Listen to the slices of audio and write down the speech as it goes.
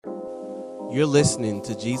You're listening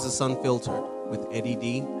to Jesus Unfiltered with Eddie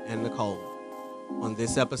D and Nicole. On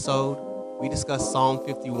this episode, we discuss Psalm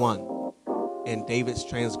 51 and David's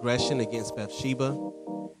transgression against Bathsheba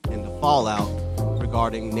and the fallout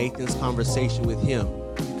regarding Nathan's conversation with him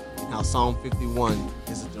and how Psalm 51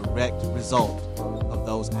 is a direct result of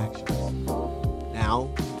those actions.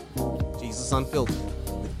 Now, Jesus Unfiltered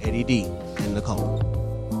with Eddie D and Nicole.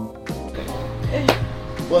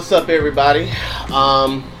 What's up, everybody?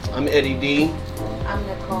 I'm Eddie D. I'm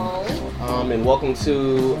Nicole. And welcome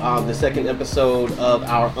to the second episode of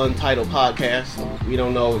our Untitled podcast. We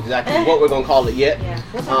don't know exactly what we're going to call it yet,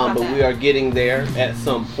 but we are getting there at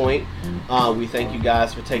some point. We thank you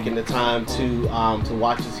guys for taking the time to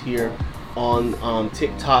watch us here on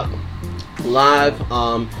TikTok live.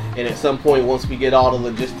 And at some point, once we get all the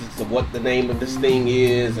logistics of what the name of this thing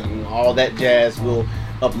is and all that jazz, we'll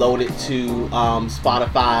upload it to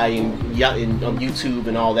Spotify and YouTube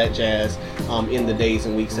and all that jazz in the days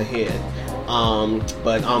and weeks ahead.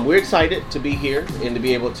 But we're excited to be here and to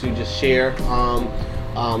be able to just share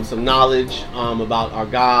some knowledge about our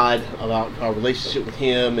God, about our relationship with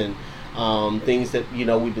Him, and things that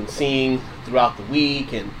we've been seeing throughout the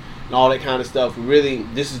week and all that kind of stuff.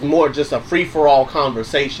 This is more just a free-for-all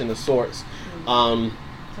conversation of sorts.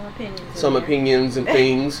 Some opinions and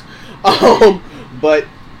things. But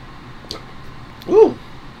ooh,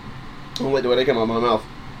 wait, they come out of my mouth.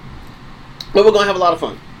 But we're gonna have a lot of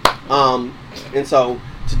fun. And so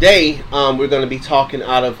today we're gonna be talking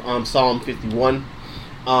out of Psalm 51.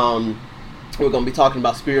 We're gonna be talking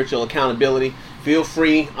about spiritual accountability. Feel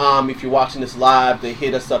free, if you're watching this live, to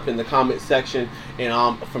hit us up in the comment section,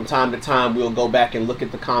 and from time to time we'll go back and look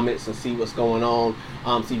at the comments and see what's going on.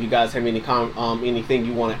 See if you guys have anything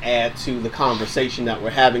you want to add to the conversation that we're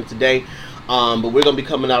having today. But we're going to be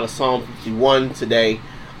coming out of Psalm 51 today.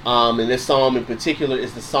 And this psalm in particular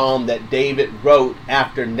is the psalm that David wrote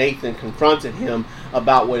after Nathan confronted him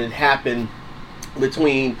about what had happened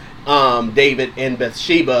between David and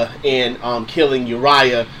Bathsheba and killing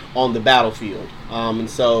Uriah on the battlefield. And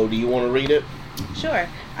so, do you want to read it? Sure.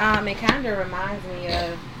 It kind of reminds me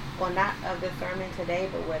of, well, not of the sermon today,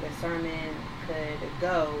 but where the sermon could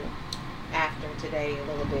go after today a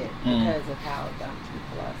little bit because of how dumb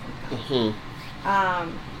people are sometimes.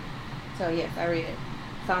 So yes, I read it.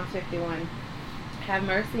 Psalm 51. Have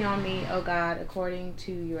mercy on me, O God, according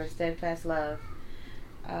to your steadfast love.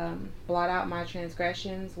 Blot out my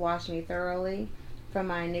transgressions, wash me thoroughly from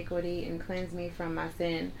my iniquity, and cleanse me from my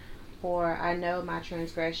sin. For I know my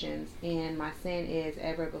transgressions, and my sin is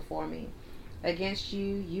ever before me. Against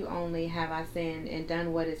you only have I sinned, and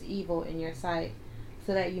done what is evil in your sight,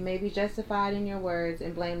 so that you may be justified in your words,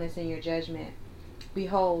 and blameless in your judgment.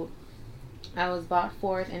 Behold, I was brought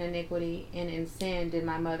forth in iniquity, and in sin did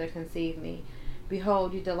my mother conceive me.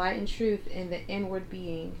 Behold, you delight in truth in the inward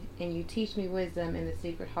being, and you teach me wisdom in the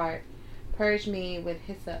secret heart. Purge me with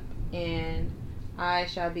hyssop, and I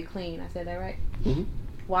shall be clean. I said that right? Mm-hmm.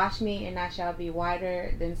 Wash me, and I shall be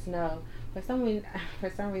whiter than snow. For some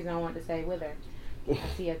reason, I want to say wither. I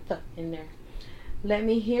see a th in there. Let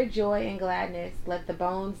me hear joy and gladness. Let the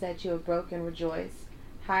bones that you have broken rejoice.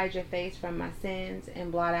 Hide your face from my sins,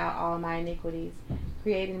 and blot out all my iniquities.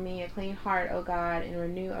 Create in me a clean heart, O God, and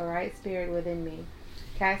renew a right spirit within me.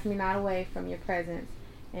 Cast me not away from your presence,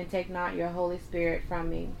 and take not your Holy Spirit from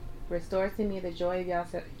me. Restore to me the joy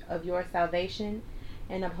of your salvation,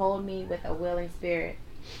 and uphold me with a willing spirit.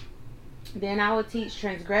 Then I will teach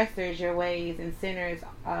transgressors your ways, and sinners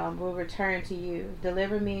will return to you.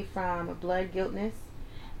 Deliver me from blood guiltness,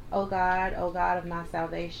 O God of my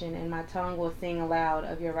salvation, and my tongue will sing aloud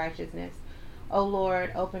of your righteousness. O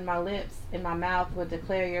Lord, open my lips, and my mouth will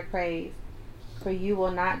declare your praise. For you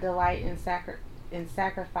will not delight in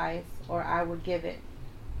sacrifice, or I would give it.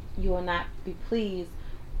 You will not be pleased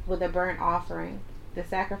with a burnt offering. The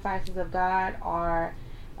sacrifices of God are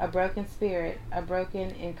a broken spirit, a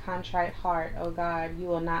broken and contrite heart, O God, you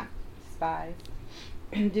will not despise.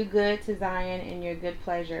 Do good to Zion in your good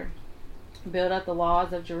pleasure. Build up the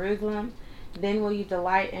walls of Jerusalem. Then will you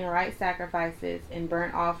delight in right sacrifices, in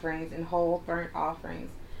burnt offerings, and whole burnt offerings.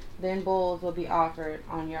 Then bulls will be offered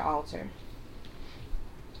on your altar.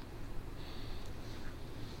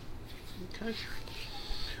 Okay.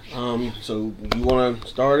 So you want to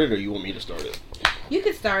start it, or you want me to start it? You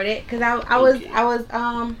could start it, because I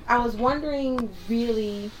was wondering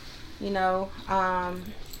really,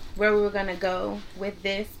 where we were gonna go with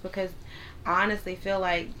this, because I honestly feel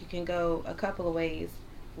like you can go a couple of ways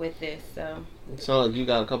with this. So it sounds like you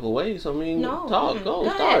got a couple of ways. I mean, no, talk, go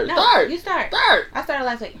start, ahead. No, start. You start. I started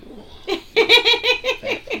last week.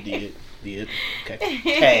 You did. Okay.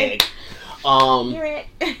 Tag. You're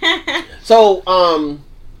it. So,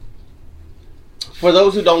 for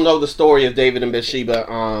those who don't know the story of David and Bathsheba,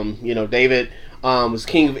 David was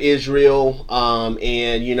king of Israel,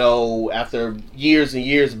 and after years and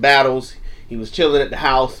years of battles, he was chilling at the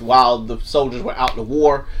house while the soldiers were out to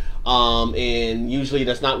war. And usually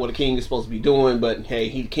that's not what a king is supposed to be doing, but hey,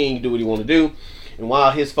 he's king, do what he want to do. And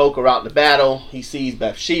while his folk are out in the battle, he sees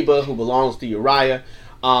Bathsheba, who belongs to Uriah,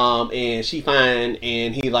 and she fine,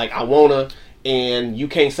 and he like, I want her, and you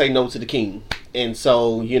can't say no to the king. And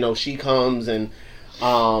so, she comes and,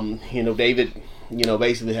 David,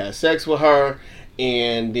 basically has sex with her,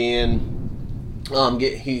 and then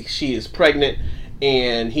she is pregnant,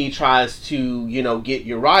 and he tries to, get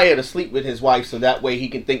Uriah to sleep with his wife so that way he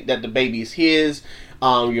can think that the baby is his.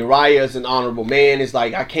 Uriah is an honorable man. It's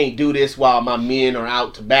like, I can't do this while my men are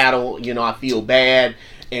out to battle. I feel bad.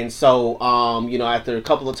 And so, after a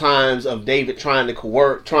couple of times of David trying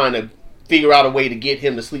to figure out a way to get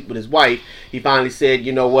him to sleep with his wife, he finally said,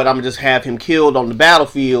 you know what, I'm gonna just have him killed on the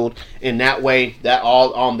battlefield, and that way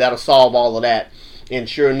that'll solve all of that. And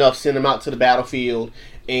sure enough, sent him out to the battlefield,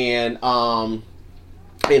 and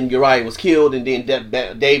Uriah was killed, and then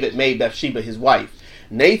David made Bathsheba his wife.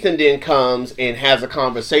 Nathan then comes and has a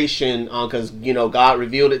conversation, because God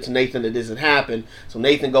revealed it to Nathan that this had happened. So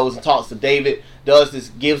Nathan goes and talks to David,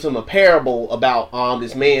 gives him a parable about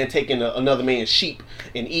this man taking another man's sheep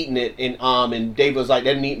and eating it, and David was like,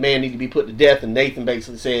 that man need to be put to death. And Nathan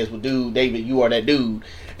basically says, well, dude, David, you are that dude.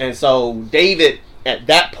 And so David at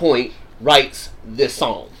that point writes this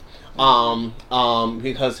song.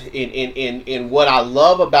 Because in what I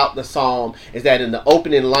love about the psalm is that in the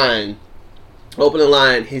opening line,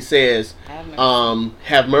 he says,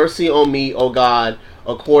 have mercy on me, O God,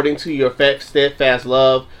 according to your steadfast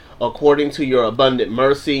love, according to your abundant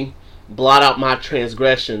mercy, blot out my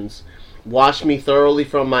transgressions, wash me thoroughly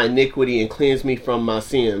from my iniquity, and cleanse me from my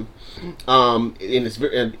sin. For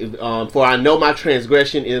I know my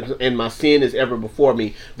transgression and my sin is ever before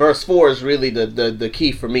me. Verse 4 is really the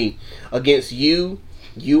key for me. Against you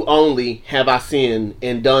only have I sinned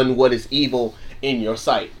and done what is evil in your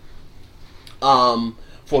sight.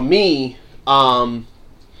 For me,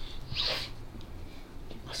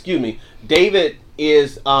 David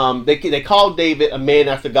is, they call David a man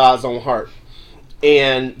after God's own heart.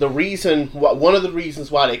 And one of the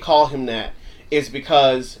reasons why they call him that is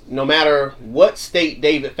because no matter what state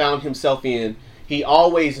David found himself in, he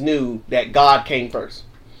always knew that God came first.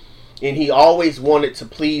 And he always wanted to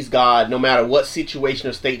please God no matter what situation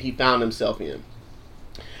or state he found himself in.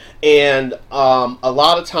 And a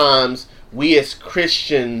lot of times, we as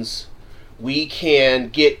Christians, we can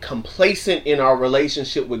get complacent in our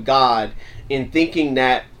relationship with God in thinking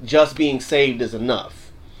that just being saved is enough.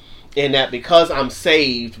 And that because I'm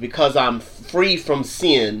saved, because I'm free from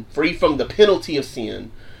sin, free from the penalty of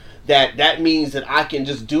sin, that means that I can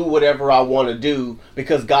just do whatever I want to do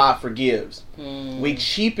because God forgives. We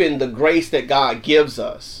cheapen the grace that God gives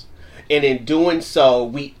us. And in doing so,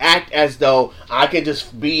 we act as though I can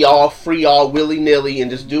just be all free, all willy-nilly, and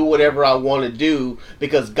just do whatever I want to do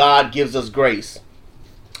because God gives us grace.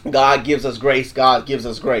 God gives us grace. God gives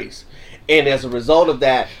us grace. And as a result of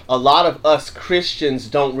that, a lot of us Christians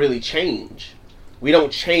don't really change. We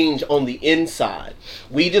don't change on the inside.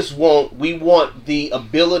 We want the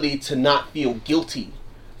ability to not feel guilty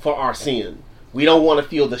for our sin. We don't want to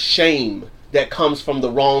feel the shame that comes from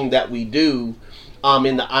the wrong that we do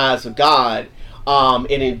in the eyes of God. And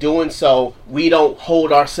in doing so, we don't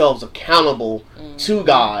hold ourselves accountable to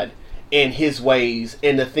God and his ways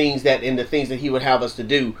and the things that he would have us to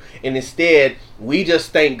do. And instead, we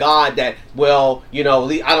just thank God that, well, I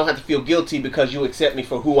don't have to feel guilty because you accept me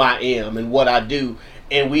for who I am and what I do.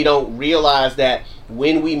 And we don't realize that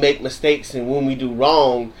when we make mistakes and when we do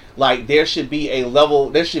wrong, like there should be a level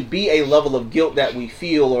of guilt that we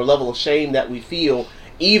feel, or a level of shame that we feel,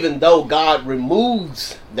 even though God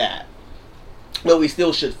removes that. But we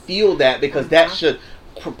still should feel that, because that should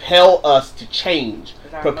propel us to change,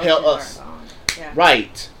 propel us,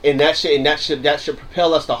 right? And that should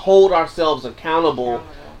propel us to hold ourselves accountable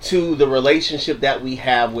to the relationship that we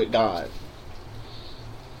have with God.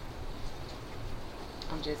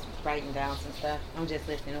 I'm just writing down some stuff. I'm just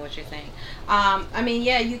listening to what you're saying.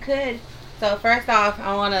 You could. So first off,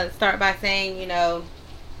 I want to start by saying,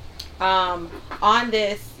 on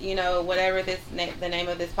this, whatever the name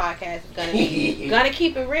of this podcast is gonna be, gonna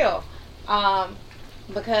keep it real.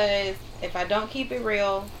 Because if I don't keep it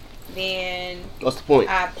real, then what's the point?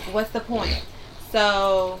 What's the point?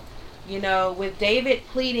 So, with David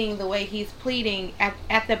pleading the way he's pleading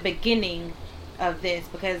at the beginning of this,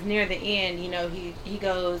 because near the end, you know, he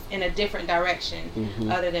goes in a different direction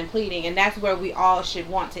other than pleading, and that's where we all should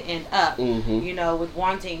want to end up, you know, with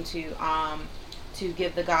wanting to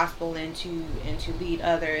give the gospel and to lead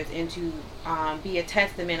others and to be a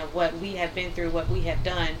testament of what we have been through, what we have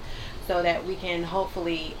done, so that we can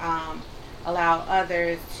hopefully allow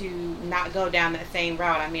others to not go down that same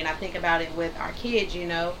route. I mean, I think about it with our kids, you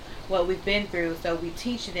know, what we've been through, so we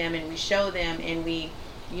teach them and we show them, and we,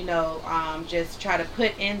 you know, just try to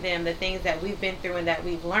put in them the things that we've been through and that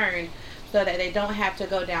we've learned, so that they don't have to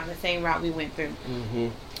go down the same route we went through.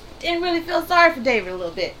 Didn't really feel sorry for David a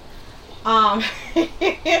little bit,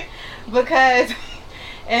 because,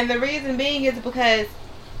 and the reason being is because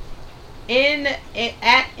in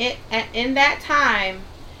that time,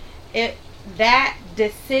 that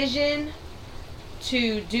decision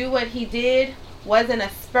to do what he did wasn't a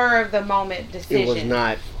spur of the moment decision. It was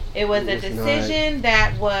not. It was a decision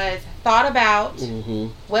that was thought about,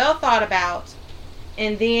 well thought about,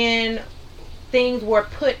 and then things were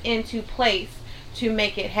put into place to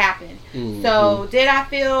make it happen. So did I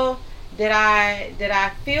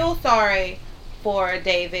feel sorry for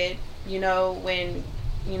David, you know, when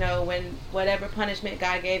whatever punishment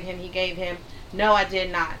God gave him, he gave him? No, I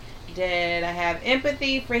did not. Did I have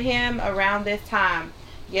empathy for him around this time?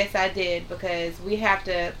 Yes, I did, because we have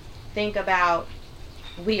to think about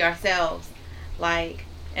we ourselves, like,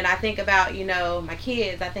 and I think about, you know, my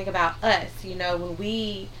kids, I think about us, you know, when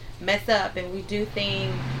we mess up and we do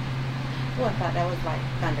things, oh, I thought that was like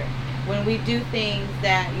thunder, when we do things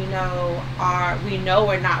that, you know, are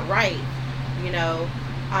not right, you know,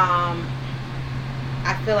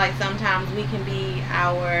 I feel like sometimes we can be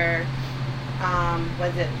our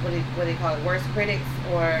what do they call it, worst critics,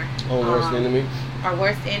 or worst enemy, our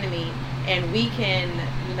worst enemy, and we can,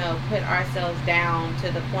 you know, put ourselves down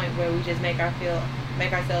to the point where we just make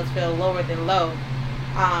ourselves feel lower than low.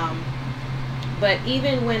 But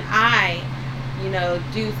even when I, you know,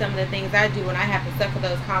 do some of the things I do, when I have to suffer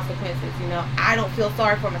those consequences, you know, I don't feel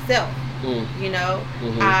sorry for myself. You know,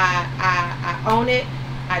 I own it.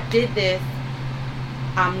 I did this.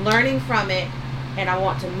 I'm learning from it, and I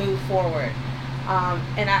want to move forward.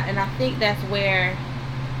 And I think that's where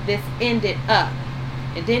this ended up.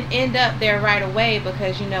 It didn't end up there right away,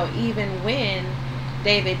 because, you know, even when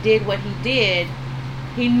David did what he did,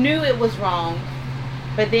 he knew it was wrong,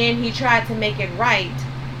 but then he tried to make it right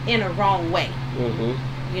in a wrong way.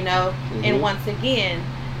 You know, and once again,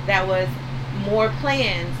 that was more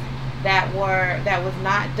plans that was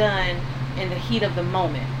not done in the heat of the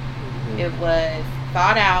moment. It was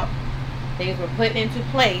thought out. Things were put into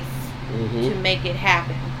place to make it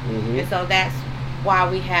happen. And so that's why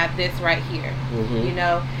we have this right here. You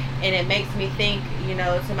know, and it makes me think, you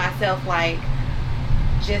know, to myself, like,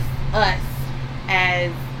 just us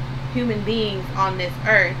as human beings on this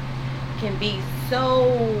earth can be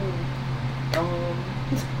so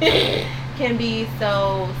can be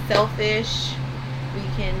so selfish. We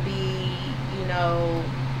can be, you know,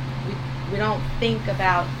 we don't think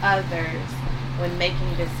about others when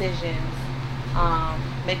making decisions,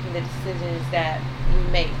 making the decisions that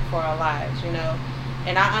we make for our lives, you know.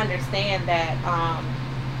 And I understand that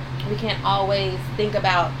we can't always think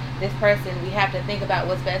about this person. We have to think about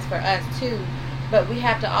what's best for us too. But we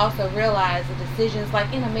have to also realize the decisions,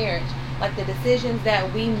 like in a marriage, like the decisions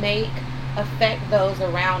that we make affect those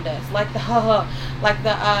around us. Like the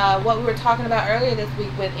what we were talking about earlier this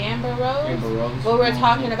week with Amber Rose. What we were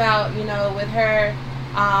talking about, you know, with her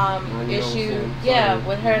issue,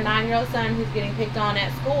 with her 9-year-old son who's getting picked on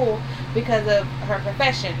at school because of her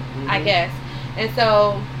profession, I guess. And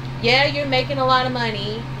so, yeah, you're making a lot of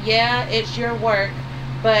money. Yeah, it's your work,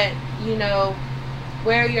 but, you know,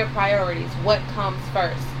 where are your priorities? What comes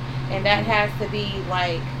first? And that has to be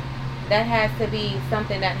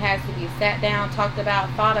something that has to be sat down, talked about,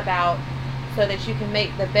 thought about, so that you can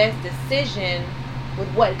make the best decision with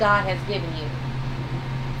what God has given you.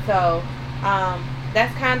 So,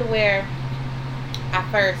 that's kind of where I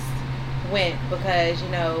first went, because, you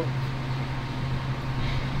know,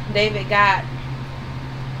 David got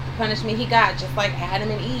the punishment he got, just like Adam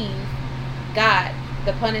and Eve got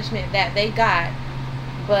the punishment that they got.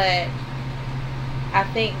 But I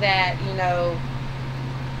think that, you know,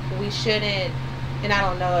 we shouldn't, and I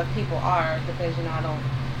don't know if people are, because, you know, I don't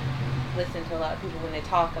listen to a lot of people when they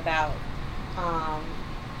talk about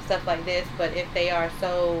stuff like this, but if they are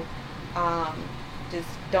so just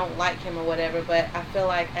don't like him or whatever. But I feel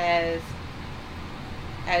like as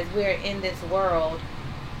we're in this world,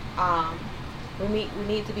 we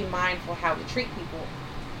need to be mindful how we treat people,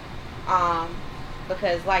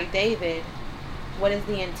 because like David, what is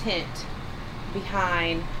the intent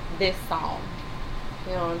behind this psalm?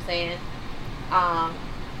 You know what I'm saying?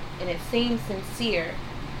 And it seems sincere,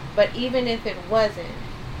 but even if it wasn't,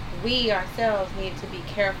 we ourselves need to be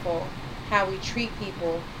careful how we treat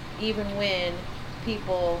people, even when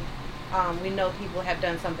people, we know people have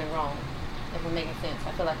done something wrong. If I'm making sense.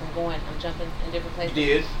 I feel like I'm jumping in different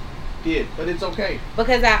places. Did, but it's okay.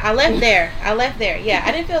 Because I left there. Yeah,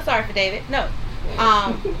 I didn't feel sorry for David. No.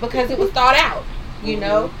 Because it was thought out. You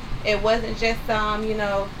know, it wasn't just you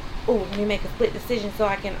know, oh, let me make a split decision so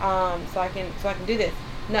I can do this.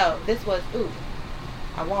 No, this was, ooh,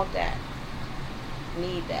 I want that,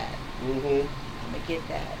 need that, I'm gonna get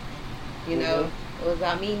that. You know, it was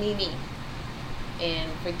about me,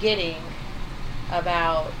 and forgetting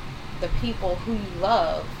about the people who you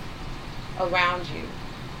love around you.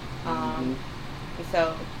 And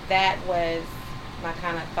so that was my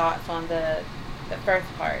kind of thoughts on the first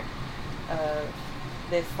part of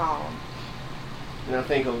this psalm. And I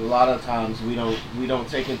think a lot of times we don't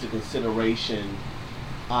take into consideration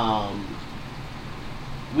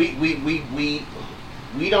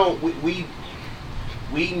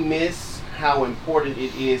we miss how important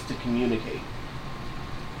it is to communicate.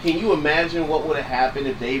 Can you imagine what would have happened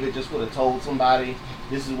if David just would have told somebody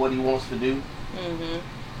this is what he wants to do?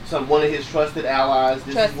 One of his trusted allies,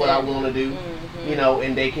 this is what I want to do. You know,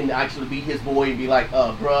 and they can actually be his boy and be like,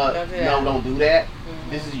 bruh, don't do that.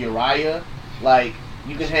 This is Uriah. Like,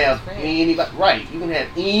 you can have anybody, right? You can have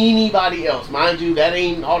anybody else. Mind you, that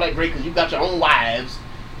ain't all that great because you got your own wives.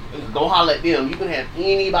 Go holler at them. You can have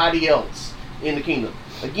anybody else in the kingdom.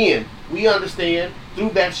 Again, we understand through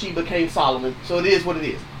Bathsheba came Solomon, so it is what it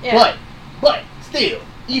is. Yeah. But still,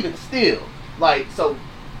 even still, like, so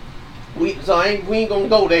we ain't gonna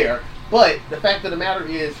go there. But the fact of the matter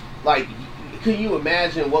is, like, can you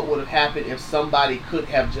imagine what would have happened if somebody could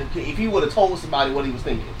have, if he would have told somebody what he was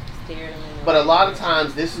thinking? But a lot of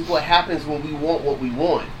times, this is what happens when we want what we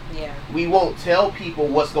want. Yeah. We won't tell people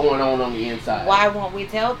what's going on the inside. Why won't we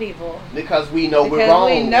tell people? Because we know we're wrong.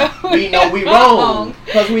 We know we're wrong.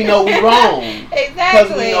 Because we know we're wrong. Exactly.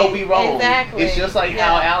 Because we know we're wrong. Exactly. It's just like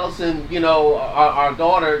how Allison, you know, our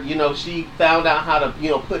daughter, you know, she found out how to, you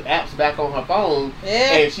know, put apps back on her phone.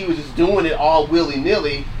 Yeah. And she was just doing it all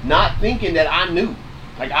willy-nilly, not thinking that I knew.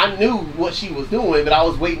 Like, I knew what she was doing, but I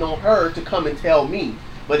was waiting on her to come and tell me.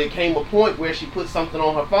 But it came a point where she put something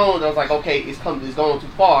on her phone and I was like, okay, it's gone too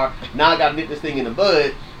far. Now I got to nip this thing in the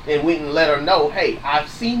bud, and went and let her know, hey, I've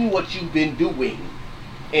seen what you've been doing.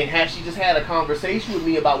 And had she just had a conversation with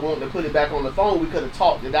me about wanting to put it back on the phone, we could have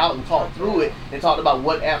talked it out and talked through it and talked about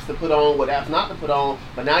what apps to put on, what apps not to put on.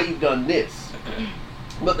 But now you've done this.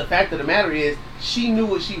 But the fact of the matter is, she knew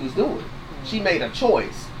what she was doing. She made a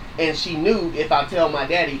choice. And she knew if I tell my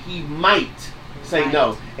daddy, he might say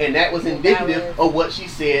no. And that was indicative of what she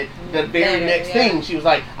said the very next thing. She was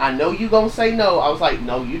like, I know you gonna say no. I was like,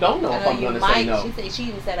 no, you don't know if I'm gonna say no. She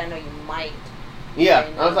even said, I know you might. Yeah.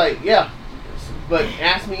 I was like, yeah, but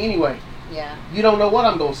ask me anyway. Yeah. You don't know what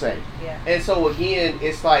I'm gonna say. Yeah. And so again,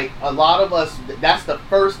 it's like a lot of us, that's the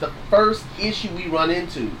first issue we run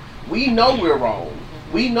into. We know we're wrong.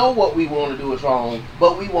 We know what we want to do is wrong,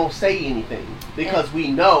 but we won't say anything because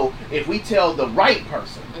we know if we tell the right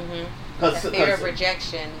person. The fear of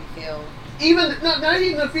rejection, you feel. Even not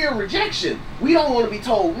even the fear of rejection. We don't want to be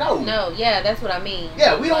told no. No, yeah, that's what I mean.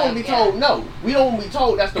 Yeah, we don't want to be told no. We don't want to be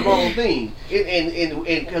told that's the wrong thing, and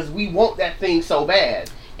because we want that thing so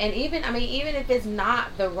bad. And even if it's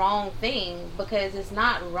not the wrong thing, because it's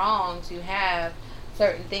not wrong to have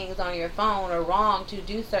certain things on your phone or wrong to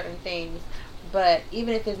do certain things, but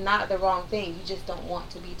even if it's not the wrong thing, you just don't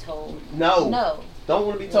want to be told no. Don't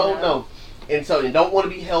want to be told no. And so, and don't want to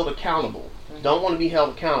be held accountable. Don't want to be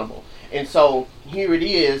held accountable. And so, here it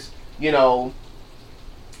is, you know,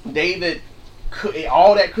 David,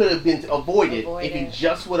 all that could have been avoided if he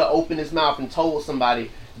just would have opened his mouth and told somebody,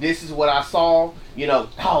 this is what I saw, you know,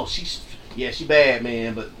 oh, she bad,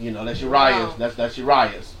 man, but, you know, that's Uriah's, that's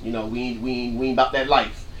Uriah's. You know, we ain't about that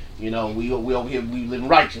life. You know, we over here, we living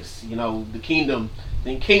righteous. You know, the kingdom,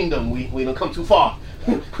 we don't come too far.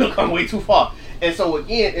 We don't come way too far. And so,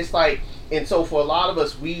 again, it's like, and so for a lot of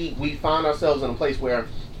us, we find ourselves in a place where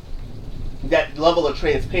that level of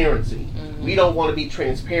transparency, we don't want to be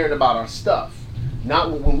transparent about our stuff. Not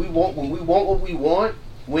when we want what we want,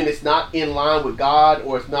 when it's not in line with God,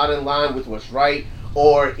 or it's not in line with what's right,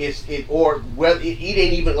 or it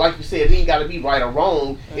ain't even, like you said, it ain't got to be right or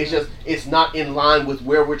wrong. It's just, it's not in line with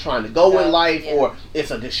where we're trying to go in life, or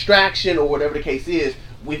it's a distraction, or whatever the case is.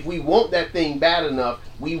 If we want that thing bad enough,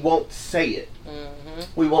 we won't say it.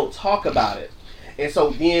 We won't talk about it. And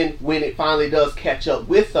so then when it finally does catch up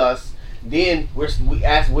with us, then we're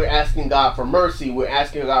asking God for mercy, we're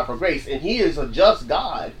asking God for grace, and He is a just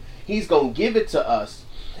God. He's gonna give it to us,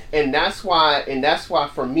 and that's why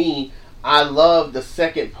for me, I love the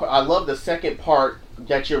second part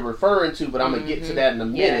that you're referring to, but I'm gonna get to that in a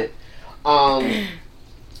minute.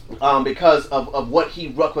 Because of what he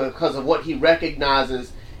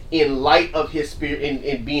recognizes in light of his spirit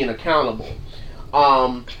in being accountable.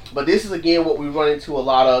 But this is again what we run into a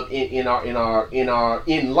lot of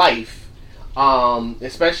in life,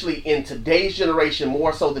 especially in today's generation,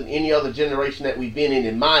 more so than any other generation that we've been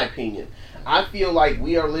in my opinion. I feel like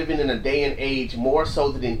we are living in a day and age more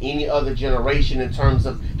so than in any other generation in terms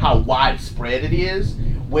of how widespread it is,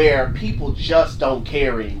 where people just don't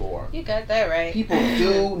care anymore. You got that right. People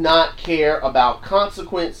do not care about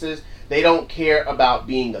consequences. They don't care about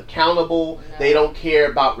being accountable. No. They don't care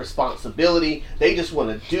about responsibility. They just want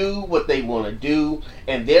to do what they want to do.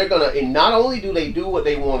 And and not only do they do what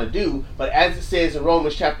they want to do, but as it says in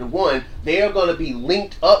Romans chapter 1, they are going to be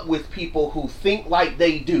linked up with people who think like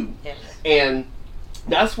they do. Yes. And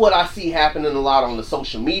that's what I see happening a lot on the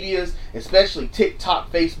social medias, especially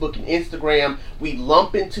TikTok, Facebook, and Instagram. We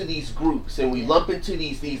lump into these groups and we lump into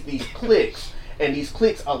these cliques. And these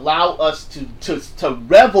cliques allow us to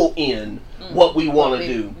revel in what we want to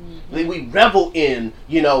do. Mm-hmm. We revel in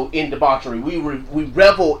debauchery. We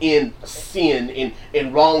revel in sin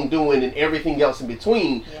and wrongdoing and everything else in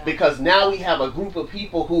between. Yeah. Because now we have a group of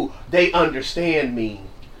people who they understand me.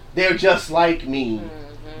 They're just like me.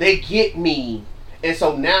 Mm-hmm. They get me. And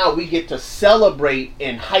so now we get to celebrate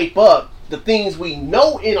and hype up the things we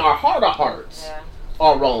know in our heart of hearts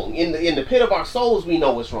are wrong. In the pit of our souls, we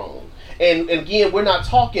know it's wrong. And again, we're not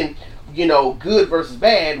talking, good versus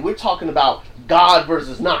bad. We're talking about God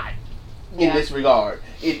versus not in this regard.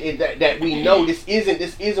 That we know this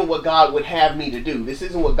isn't what God would have me to do. This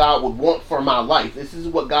isn't what God would want for my life. This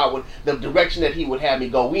isn't what the direction that He would have me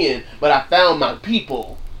go in. But I found my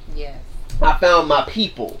people. Yes. I found my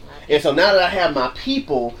people. And so now that I have my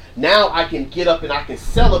people, now I can get up and I can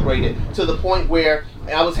celebrate it to the point where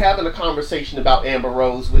I was having a conversation about Amber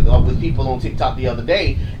Rose with people on TikTok the other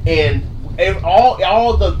day, and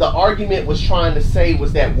all the argument was trying to say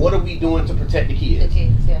was that what are we doing to protect the kids?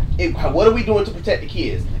 What are we doing to protect the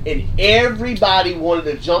kids? And everybody wanted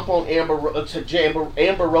to jump on Amber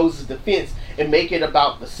Rose's defense and make it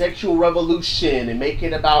about the sexual revolution and make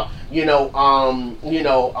it about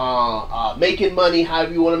making money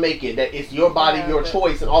however you want to make it, that it's your body, your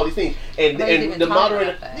choice, and all these things. And the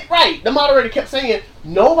moderator kept saying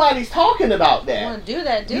nobody's talking about that. You want to do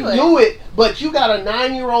that? Do it, but you got a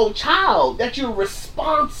 9-year-old child that you're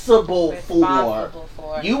responsible for.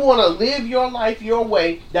 You want to live your life your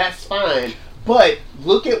way, that's fine. But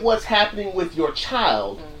look at what's happening with your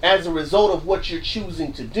child as a result of what you're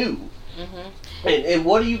choosing to do. Mm-hmm. And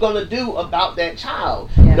what are you going to do about that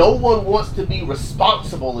child? Yeah. No one wants to be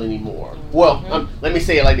responsible anymore. Well, let me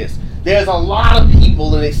say it like this. There's a lot of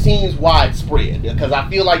people, and it seems widespread, because I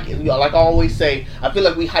feel like I always say, I feel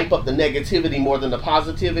like we hype up the negativity more than the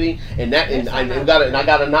positivity, and I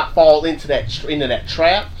gotta not fall into that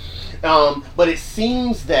trap. But it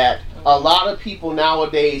seems that a lot of people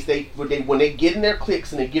nowadays, when they get in their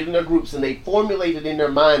cliques and they get in their groups and they formulate it in their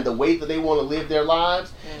mind the way that they want to live their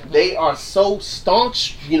lives, they are so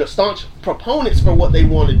staunch proponents for what they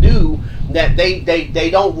want to do that they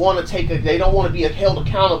don't want to be held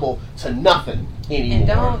accountable to nothing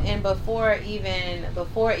anymore. And before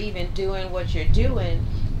even doing what you're doing,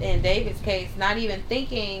 in David's case, not even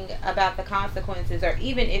thinking about the consequences, or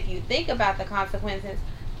even if you think about the consequences,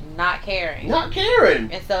 not caring.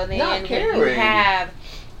 And so then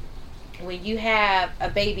when you have a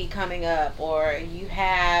baby coming up, or you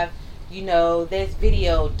have, this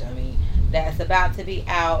video dummy that's about to be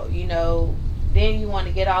out, then you want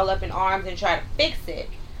to get all up in arms and try to fix it.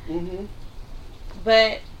 Mm-hmm.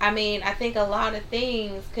 But, I think a lot of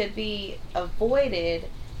things could be avoided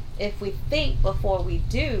if we think before we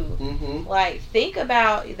do. Mm-hmm. Like, think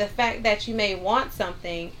about the fact that you may want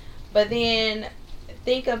something, but then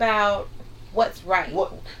think about what's right.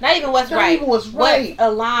 Not even what's right. What's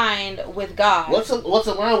aligned with God. What's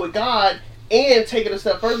aligned with God, and take it a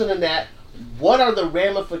step further than that. What are the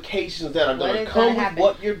ramifications that are going to come with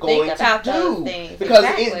what you're going to do? Because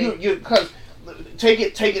because take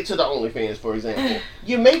it to the OnlyFans, for example.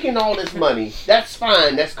 You're making all this money. That's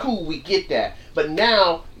fine. That's cool. We get that. But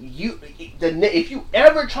now if you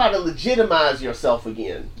ever try to legitimize yourself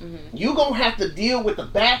again, you're going to have to deal with the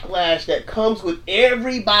backlash that comes with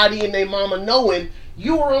everybody and their mama knowing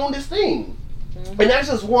you were on this thing. And that's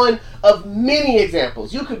just one of many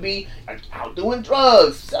examples. You could be out doing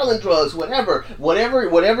drugs, selling drugs, whatever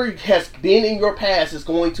has been in your past is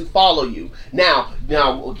going to follow you. Now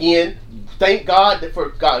again, thank God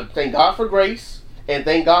for grace. And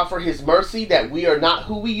thank God for His mercy that we are not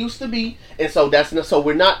who we used to be, and so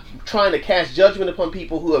we're not trying to cast judgment upon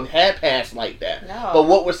people who have had past like that. No. But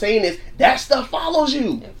what we're saying is that stuff follows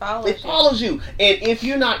you. It follows you, and if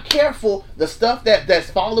you're not careful, the stuff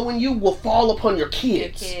that's following you will fall upon your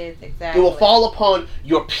kids. Exactly. It will fall upon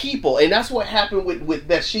your people, and that's what happened with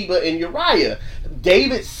Bathsheba and Uriah.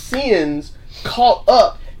 David's sins caught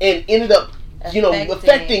up and ended up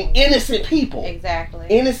affecting innocent people. Exactly.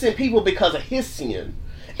 Innocent people because of his sin.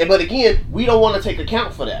 But again, we don't want to take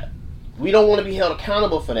account for that. We don't want to be held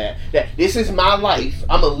accountable for that. That this is my life.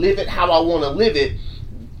 I'm going to live it how I want to live it.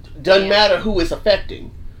 Doesn't matter who it's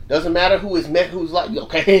affecting. Doesn't matter who's like,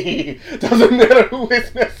 okay. Doesn't matter who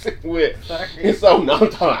it's messing with. Sorry. And so, no,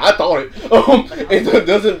 I thought it. It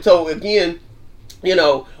doesn't, so again,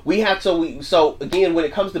 we have to, so again, when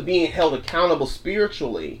it comes to being held accountable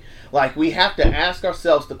spiritually, like, we have to ask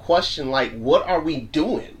ourselves the question, like, what are we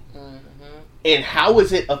doing? Mm-hmm. And how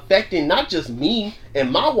is it affecting not just me and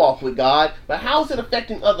my walk with God, but how is it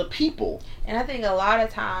affecting other people? And I think a lot of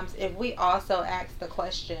times, if we also ask the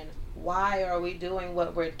question, why are we doing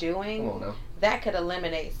what we're doing? That could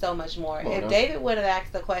eliminate so much more. If David would have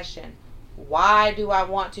asked the question, why do I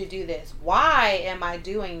want to do this? Why am I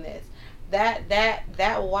doing this?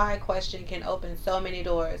 That why question can open so many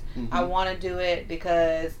doors. Mm-hmm. I want to do it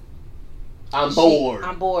because I'm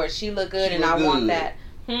bored. She look good and I want that.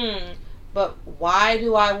 But why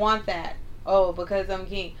do I want that? Oh, because I'm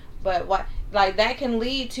king. But what? Like, that can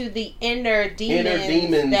lead to the inner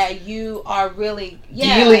demons that you are really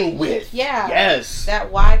dealing with. Yeah. Yes.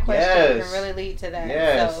 That why question can really lead to that.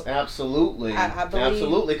 Yes, so, absolutely. I believe,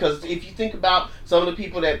 absolutely. Because if you think about some of the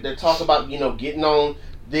people that talk about, getting on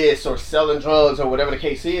this or selling drugs or whatever the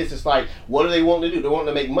case is, it's like, what do they want to do? They want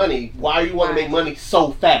to make money. Why do you want to make money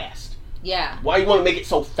so fast? Yeah. Why you want to make it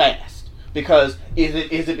so fast? Because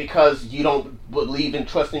is it because you don't believe in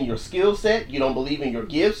trusting your skill set? You don't believe in your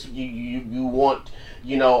gifts? You want,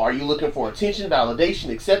 are you looking for attention, validation,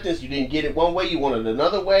 acceptance? You didn't get it one way, you want it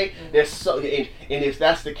another way. Mm-hmm. There's so, and if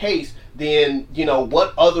that's the case, then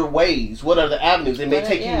what other ways? What other avenues? It may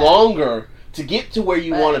take you longer to get to where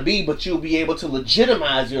you want to be, but you'll be able to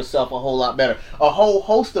legitimize yourself a whole lot better. A whole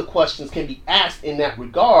host of questions can be asked in that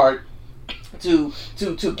regard to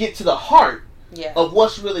get to the heart of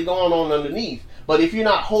what's really going on underneath. But if you're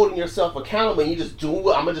not holding yourself accountable and you just I'm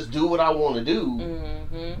gonna just do what I want to do,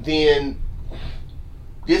 mm-hmm. then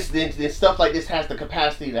stuff like this has the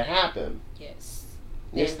capacity to happen. Yes.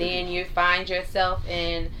 And then you find yourself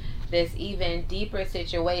in this even deeper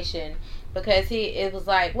situation, because it was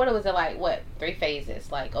like, what was it like? What, 3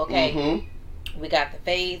 phases? Like, okay, mm-hmm. we got the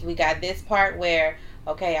phase, we got this part where,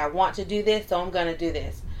 okay, I want to do this, so I'm gonna do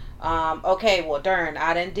this. Okay, well, darn,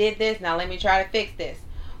 I done did this. Now let me try to fix this.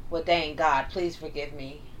 Well, dang, God, please forgive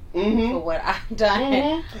me for what I've done.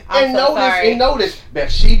 Mm-hmm. And notice,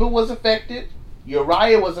 Bathsheba was affected.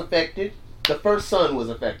 Uriah was affected. The first son was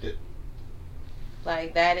affected.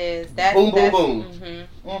 Like, that's boom, boom, boom.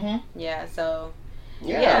 Mm-hmm. Mm-hmm. Yeah. So.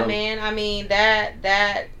 Yeah, man. I mean,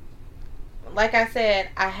 that. Like I said,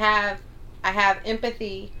 I have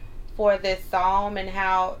empathy for this psalm and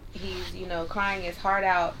how he's, crying his heart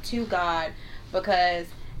out to God, because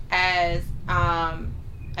as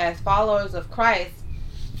followers of Christ,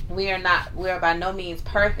 we are by no means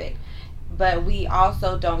perfect, but we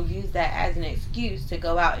also don't use that as an excuse to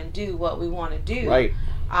go out and do what we want to do. Right.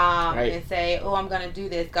 And say, oh, I'm going to do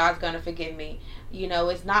this, God's going to forgive me.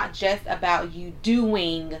 It's not just about you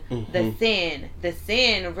doing mm-hmm. the sin. The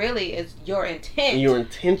sin really is your intent. Your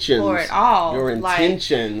intentions. For it all. Your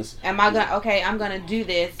intentions. Like, I'm going to do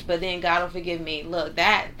this, but then God will forgive me. Look,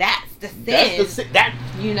 that's the sin. That's the sin.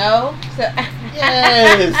 So,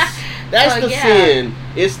 yes. That's the sin.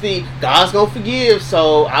 It's the God's gonna forgive,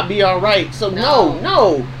 so I'll be all right. So no.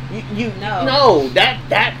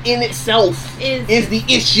 That in itself is the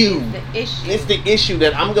issue. It's the issue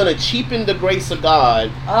that I'm gonna cheapen the grace of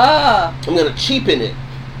God. I'm gonna cheapen it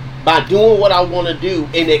by doing what I want to do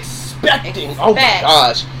and expecting. Oh my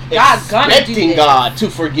gosh. Expecting God to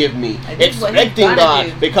forgive me. Expecting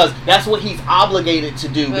God, because that's what He's obligated to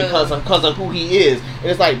do because of who He is. And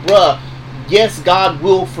it's like, bruh, yes, God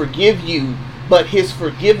will forgive you, but His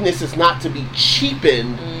forgiveness is not to be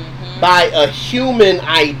cheapened by a human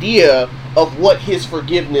idea of what His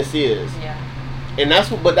forgiveness is. Yeah. And that's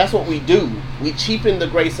what we do. We cheapen the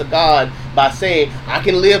grace of God by saying, I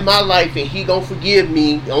can live my life and he gonna forgive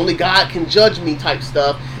me. Only God can judge me type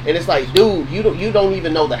stuff. And it's like, dude, you don't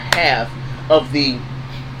even know the half of the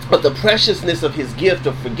preciousness of his gift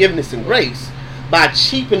of forgiveness and grace by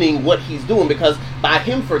cheapening what he's doing. Because by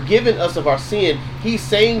him forgiving us of our sin, he's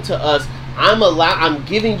saying to us, I'm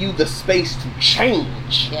giving you the space to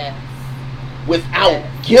change. Yes. Without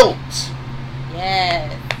guilt.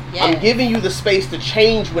 Yes. Yes. I'm giving you the space to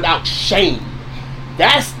change without shame.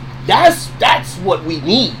 That's what we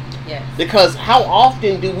need. Yes. Because how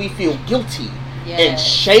often do we feel guilty and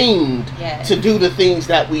shamed to do the things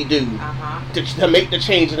that we do, to make the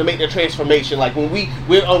change and to make the transformation? Like when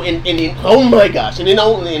we're oh my gosh, and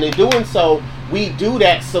in doing so, we do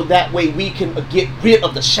that so that way we can get rid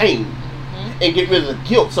of the shame and get rid of the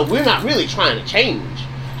guilt. So we're not really trying to change.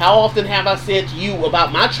 How often have I said to you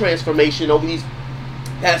about my transformation over these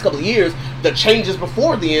past couple of years? The changes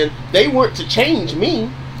before then, they weren't to change me.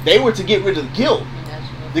 They were to get rid of the guilt,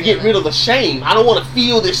 to get rid of the shame. I don't want to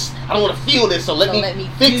feel this. I don't want to feel this. So let me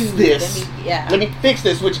fix this. Let me fix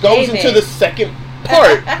this, which goes into the second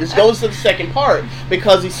part. This goes to the second part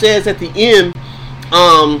because he says at the end.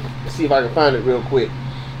 Let's see if I can find it real quick.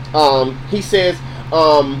 He says,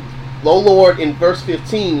 "Lo Lord," in verse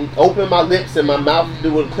 15, "Open my lips and my mouth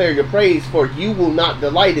will declare your praise. For you will not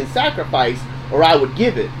delight in sacrifice, or I would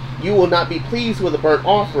give it. You will not be pleased with a burnt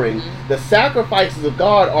offering. The sacrifices of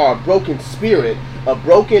God are a broken spirit, a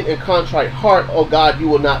broken and contrite heart, O God, you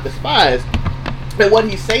will not despise." And what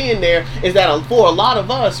he's saying there is that for a lot of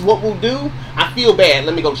us, what we'll do, I feel bad,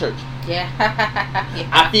 let me go to church. Yeah.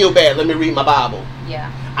 I feel bad, let me read my Bible.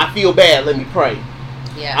 Yeah. I feel bad, let me pray.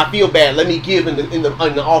 Yeah. I feel bad, let me give in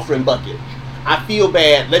the offering bucket. I feel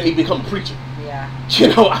bad, let me become a preacher. Yeah.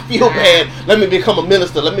 I feel bad, let me become a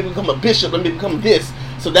minister, let me become a bishop, let me become this.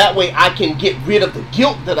 So that way I can get rid of the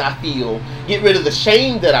guilt that I feel, get rid of the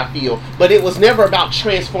shame that I feel. But it was never about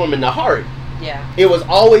transforming the heart. Yeah. It was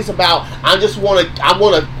always about, I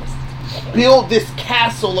want to build this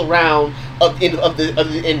castle around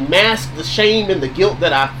and mask the shame and the guilt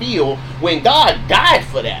that I feel, when God died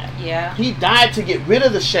for that. Yeah. He died to get rid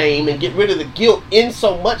of the shame and get rid of the guilt, in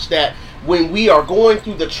so much that when we are going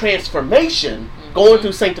through the transformation, going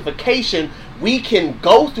through sanctification, we can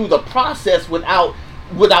go through the process without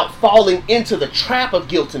falling into the trap of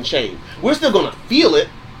guilt and shame. We're still going to feel it.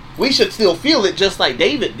 We should still feel it just like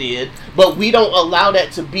David did, but we don't allow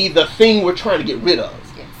that to be the thing we're trying to get rid of.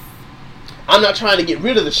 Yes. I'm not trying to get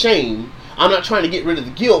rid of the shame. I'm not trying to get rid of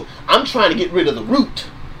the guilt. I'm trying to get rid of the root.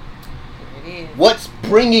 It is. What's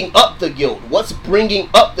bringing up the guilt? What's bringing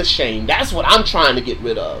up the shame? That's what I'm trying to get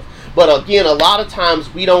rid of. But again, a lot of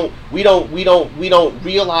times we don't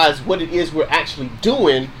realize what it is we're actually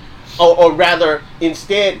doing. Or rather,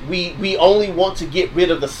 instead, we only want to get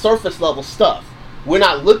rid of the surface level stuff. We're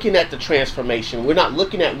not looking at the transformation. We're not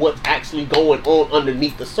looking at what's actually going on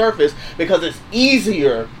underneath the surface, because it's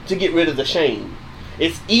easier to get rid of the shame.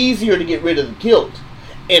 It's easier to get rid of the guilt.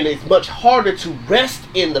 And it's much harder to rest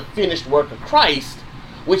in the finished work of Christ,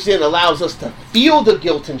 which then allows us to feel the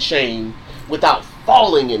guilt and shame without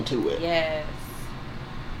falling into it. Yes.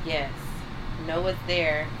 Yes. Know it's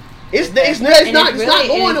there. It's not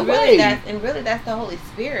going away. That's the Holy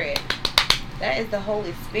Spirit. That is the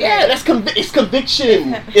Holy Spirit. Yeah, it's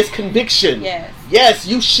conviction. It's conviction. Yes. Yes,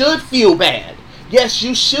 you should feel bad. Yes,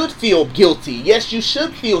 you should feel guilty. Yes, you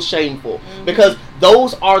should feel shameful. Because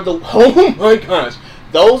those are the, oh my gosh,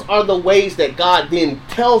 those are the ways that God then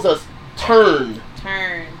tells us, turn.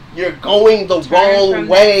 You're going the wrong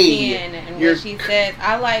way. And what she says,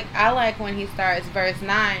 I like when he starts verse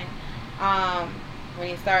 9. When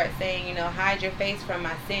he starts saying, hide your face from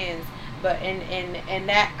my sins. But and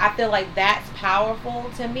that, I feel like that's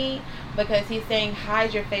powerful to me, because he's saying,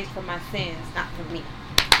 hide your face from my sins, not from me,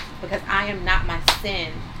 because I am not my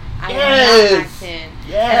sin. I am not my sin.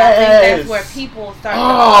 Yes. And I think that's where people start to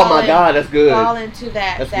fall into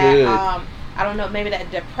that I don't know, maybe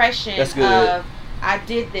that depression of, I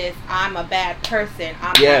did this, I'm a bad person, I'm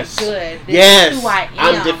not good, this is who I am.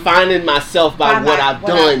 I'm defining myself by what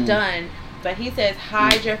I've done. But he says,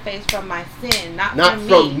 hide your face from my sin, not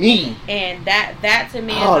from me. And that to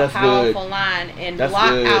me is a powerful line. And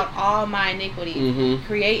blot out all my iniquities.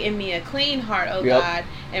 Create in me a clean heart, O God,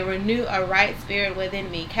 and renew a right spirit within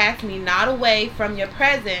me. Cast me not away from your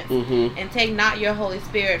presence, and take not your Holy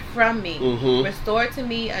Spirit from me. Restore to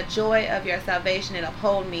me a joy of your salvation, and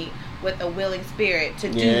uphold me with a willing spirit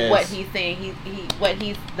to do what he's saying.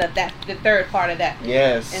 That's the third part of that.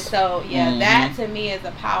 Yes. And so that to me is a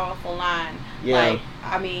powerful line. Yeah. Like,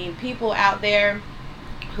 I mean, people out there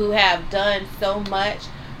who have done so much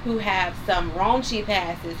who have some raunchy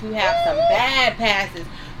passes, who have some bad passes,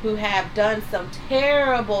 who have done some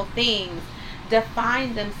terrible things,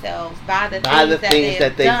 define themselves by the things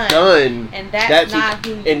that they've done. And that's not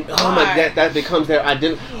who you are. That becomes their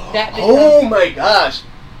identity. Oh my gosh.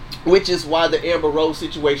 Which is why the Amber Rose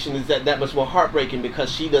situation is that much more heartbreaking,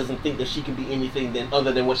 because she doesn't think that she can be anything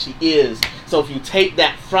other than what she is. So if you take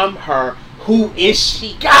that from her, who is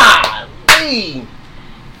she? God!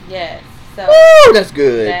 Yes. So woo, that's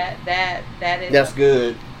good. That's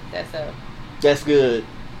good. That's good.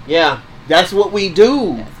 Yeah. That's what we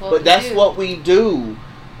do. That's what we do.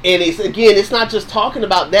 And it's not just talking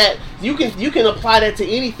about that. You can apply that to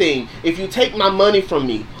anything. If you take my money from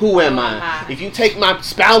me, who am I? If you take my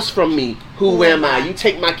spouse from me, who am I? You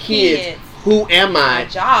take my kids, who am I?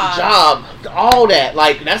 Job, all that.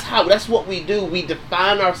 Like that's what we do. We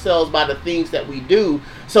define ourselves by the things that we do,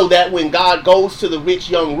 so that when God goes to the rich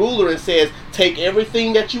young ruler and says, take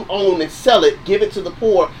everything that you own and sell it, give it to the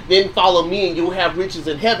poor, then follow me and you'll have riches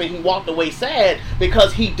in heaven, he walked away sad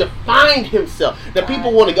because he defined himself. The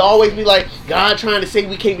people want to always be like, God trying to say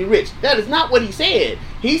we can't be rich. That is not what he said.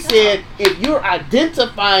 He said, if you're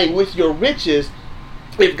identifying with your riches,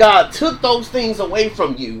 if God took those things away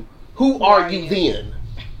from you, who are you then?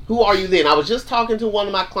 Who are you then? I was just talking to one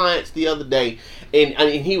of my clients the other day, and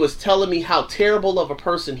he was telling me how terrible of a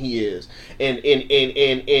person he is,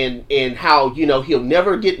 and how, you know, he'll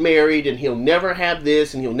never get married, and he'll never have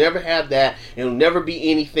this, and he'll never have that, and he'll never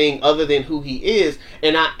be anything other than who he is.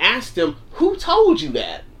 And I asked him, who told you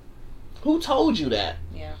that? Who told you that?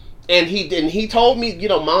 Yeah. And he told me, you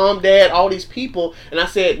know, mom, dad, all these people. And I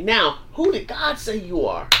said, now, who did God say you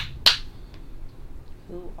are?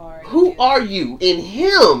 Who are you in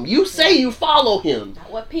him? You say you follow him.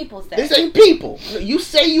 Not what people say. This ain't people. You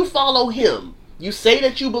say you follow him. You say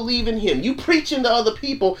that you believe in him. You preaching to other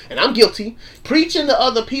people, and I'm guilty, preaching to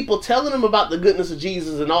other people, telling them about the goodness of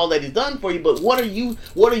Jesus and all that he's done for you. But what are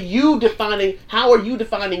you defining? How are you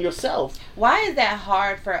defining yourself? Why is that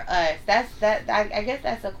hard for us? I guess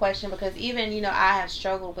that's a question, because even, you know, I have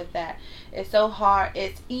struggled with that. It's so hard.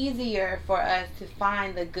 It's easier for us to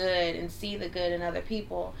find the good and see the good in other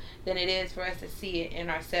people than it is for us to see it in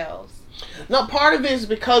ourselves. Now, part of it is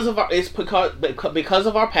because of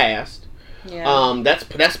our past. Yeah.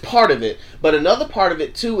 That's part of it. But another part of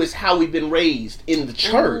it too is how we've been raised in the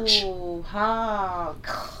church. Ooh,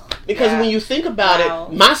 because when you think about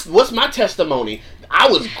it, what's my testimony? I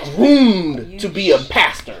was groomed to be a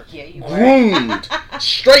pastor. Yeah, you groomed.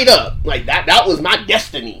 Straight up. Like that was my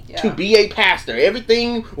destiny, to be a pastor.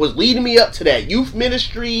 Everything was leading me up to that. Youth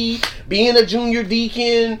ministry, being a junior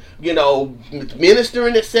deacon, you know,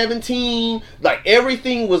 ministering at 17. Like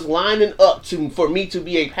everything was lining up for me to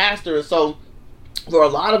be a pastor. And so for a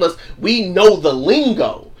lot of us, we know the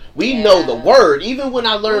lingo. We know the word. Even when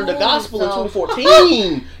I learned the gospel in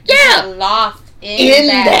 2014. Yeah. Lost in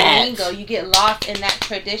that lingo. You get lost in that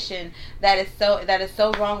tradition that is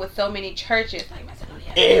so wrong with so many churches. Like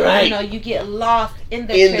Macedonia. Right. You know, you get lost in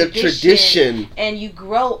the tradition, and you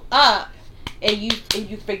grow up and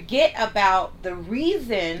you forget about the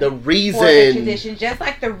reason for the tradition, just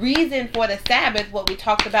like the reason for the Sabbath, what we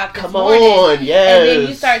talked about this morning. Come on, yes. And then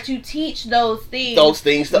you start to teach those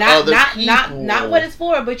things to other people. Not what it's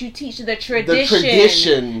for, but you teach the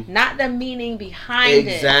tradition. Not the meaning behind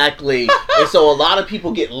it. Exactly. And so a lot of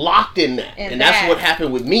people get locked in that. And that's what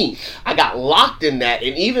happened with me. I got locked in that.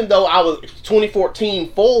 And even though I was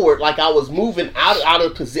 2014 forward, like I was moving out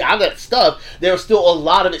of that stuff, there was still a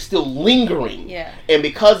lot of it still lingering. Yeah. And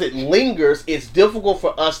because it lingers, it's difficult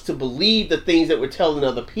for us to believe the things that we're telling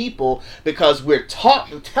other people, because we're taught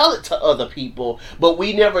to tell it to other people, but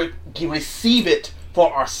we never receive it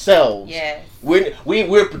for ourselves. Yes. We're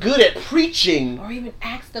good at preaching. Or even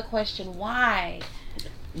ask the question, why?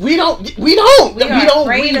 We don't. We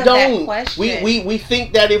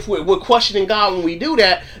think that if we're questioning God when we do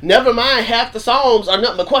that, never mind, half the Psalms are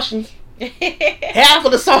nothing but questions. Half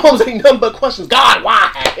of the Psalms ain't nothing but questions. God,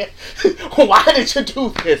 why? Why did you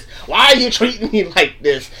do this? Why are you treating me like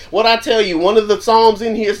this? What I tell you, one of the Psalms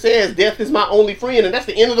in here says, death is my only friend, and that's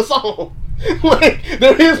the end of the Psalm. Like,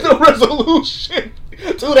 there is no resolution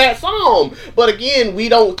to that Psalm. But again, we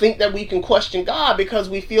don't think that we can question God, because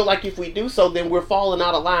we feel like if we do so, then we're falling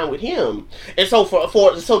out of line with him. And so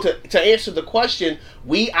to answer the question,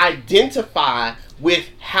 we identify with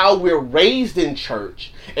how we're raised in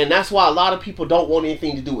church, and that's why a lot of people don't want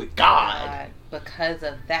anything to do with God. Because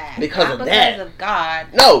of that. Not because of God.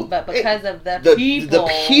 No. But because of the people.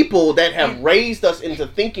 The people that have raised us into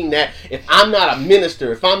thinking that if I'm not a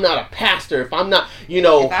minister, if I'm not a pastor, if I'm not, you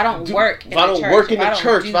know, if I don't work in the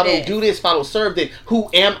church, if I don't do this, if I don't serve, then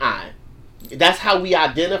who am I? That's how we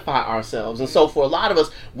identify ourselves. And so for a lot of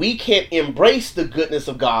us, we can't embrace the goodness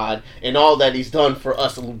of God and all that he's done for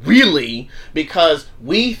us really, because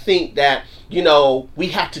we think that, you know, we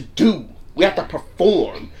have to do, we have to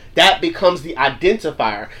perform. That becomes the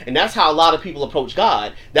identifier. And that's how a lot of people approach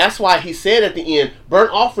God. That's why he said at the end,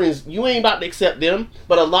 burnt offerings, you ain't about to accept them.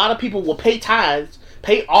 But a lot of people will pay tithes,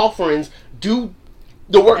 pay offerings, do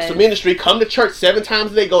the works of ministry, come to church 7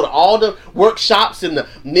 times a day, go to all the workshops and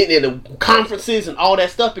the conferences and all that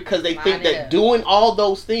stuff, because they think that doing all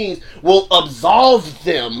those things will absolve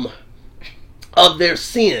them of their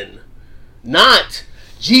sin. Not,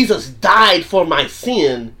 Jesus died for my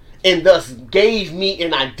sin and thus gave me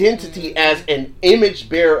an identity as an image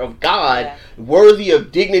bearer of God, worthy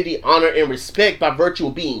of dignity, honor, and respect by virtue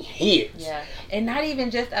of being his. Yeah. And not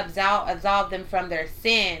even just absolve them from their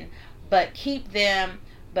sin, but keep them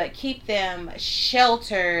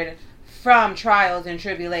sheltered from trials and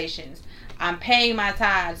tribulations. I'm paying my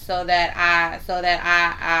tithes so that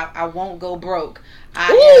I won't go broke.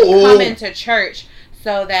 I am coming to church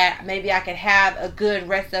so that maybe I could have a good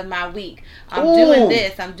rest of my week. I'm doing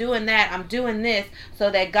this, I'm doing that, I'm doing this, so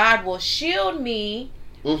that God will shield me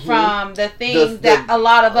from the things that a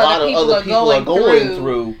lot of other people are going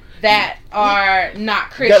through that are not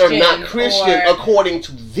Christian. According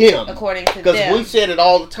to them. Because we said it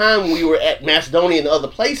all the time when we were at Macedonia and other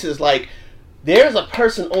places, like, there's a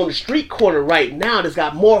person on the street corner right now that's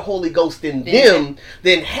got more Holy Ghost in them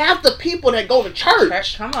than half the people that go to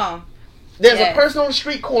church. Come on. There's a person on the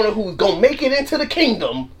street corner who's going to make it into the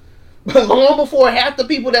kingdom, but long before half the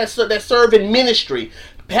people that serve in ministry,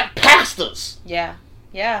 pastors,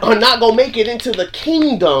 are not going to make it into the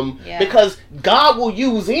kingdom, because God will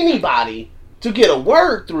use anybody to get a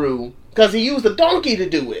word through, because he used a donkey to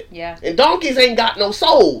do it. And donkeys ain't got no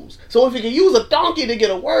souls. So if he can use a donkey to get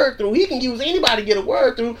a word through, he can use anybody to get a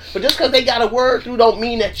word through. But just because they got a word through don't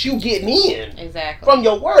mean that you getting in from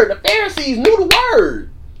your word. The Pharisees knew the word.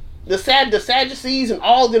 The Sadducees and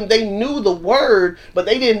all of them, they knew the word, but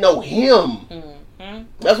they didn't know him.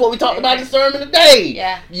 That's what we talked about in the sermon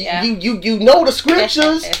today. You know the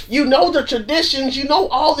scriptures, you know the traditions, you know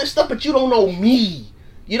all this stuff, but you don't know me.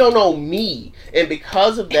 You don't know me. And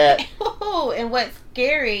because of that... and what's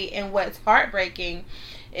scary and what's heartbreaking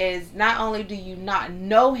is not only do you not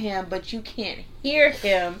know him, but you can't hear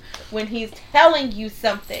him when he's telling you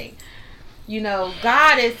something. You know,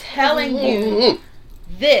 God is telling you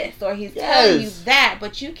this, or he's telling you that,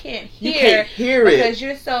 but you can't hear it because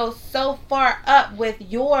you're so far up with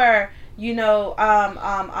your, you know,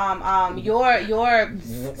 your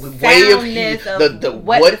soundness of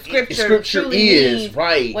what the scripture is, means,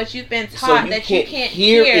 right? What you've been taught, so that you can't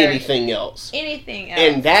hear anything else.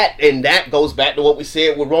 And that goes back to what we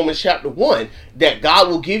said with Romans chapter 1, that God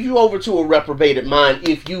will give you over to a reprobated mind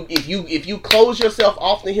if you close yourself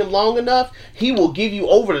off to him long enough. He will give you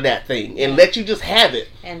over to that thing and let you just have it.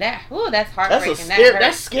 And that's heartbreaking.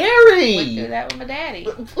 That's scary. Went through that with my daddy.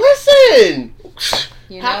 Listen.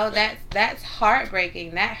 You know, that's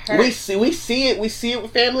heartbreaking. That hurts. We see it with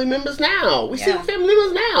family members now. See it with family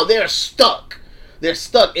members now. They're stuck.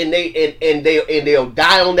 And they'll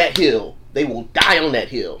die on that hill. They will die on that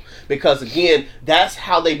hill. Because again, that's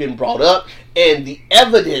how they've been brought up, and the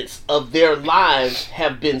evidence of their lives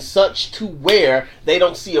have been such to where they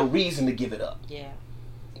don't see a reason to give it up.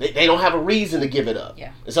 They don't have a reason to give it up.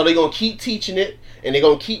 And so they're going to keep teaching it, and they're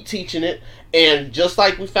going to keep teaching it. And just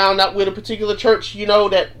like we found out with a particular church, you know,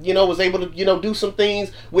 that, you know, was able to, you know, do some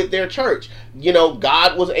things with their church. You know,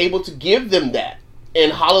 God was able to give them that.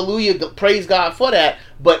 And hallelujah, praise God for that.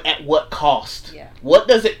 But at what cost? What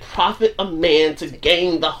does it profit a man to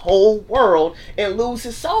gain the whole world and lose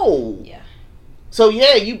his soul? So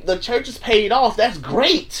the church is paid off. That's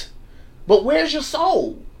great. But where's your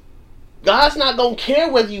soul? God's not going to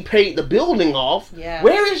care whether you paid the building off.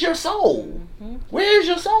 Where is your soul? Where is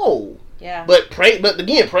your soul? But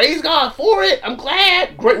again, praise God for it. I'm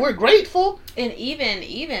glad. We're grateful. And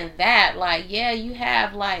even that, like, you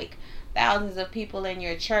have like thousands of people in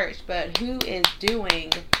your church, but who is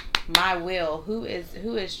doing my will? Who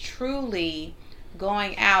is truly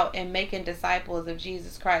going out and making disciples of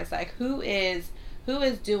Jesus Christ? Like, who is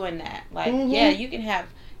doing that? Like, you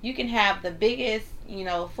can have the biggest, you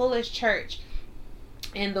know, fullest church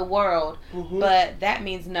in the world, but that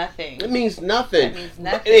means nothing. It means nothing.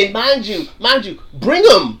 And mind you, bring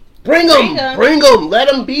them. Let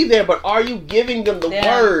them be there. But are you giving them the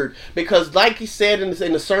word? Because, like he said in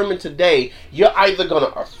the sermon today, you're either going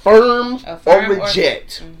to affirm or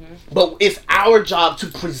reject. But it's our job to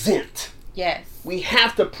present. We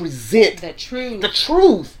have to present the truth. The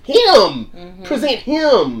truth. Him. Present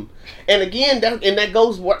him. And again, that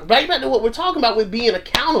goes right back to what we're talking about with being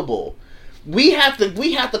accountable. We have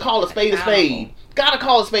to call a spade a spade. Gotta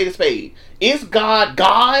call a spade a spade. Is God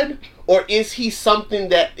God, or is he something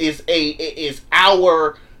that is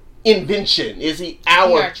our invention? Is he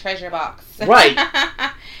our treasure box? Right.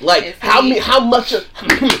 Like how much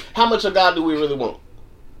of God do we really want?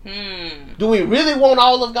 Do we really want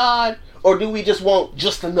all of God, or do we just want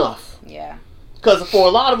just enough? Yeah. Because for a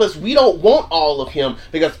lot of us, we don't want all of him,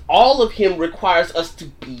 because all of him requires us to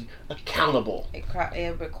be accountable.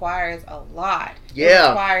 It requires a lot. Yeah. It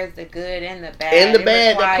requires the good and the bad. And the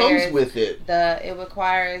bad that comes with it. It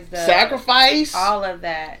requires the sacrifice. All of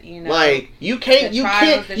that, Like you cannot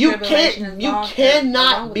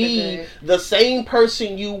be the same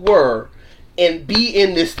person you were and be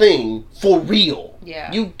in this thing for real.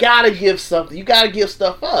 Yeah. You gotta give something. You gotta give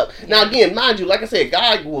stuff up. Yeah. Now again, mind you, like I said,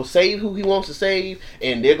 God will save who he wants to save,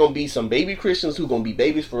 and there gonna be some baby Christians who gonna be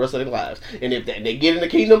babies for the rest of their lives. And if they get in the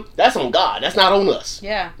kingdom, that's on God. That's not on us.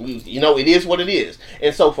 Yeah. It is what it is.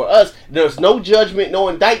 And so for us, there's no judgment, no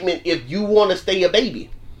indictment if you want to stay a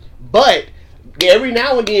baby. But every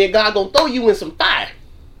now and then, God gonna throw you in some fire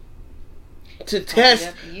to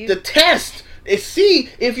test and see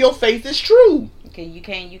if your faith is true. You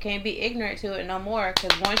can't be ignorant to it no more,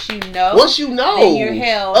 because once you know, then you're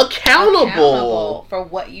held accountable for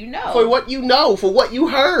what you know, for what you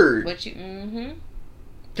heard,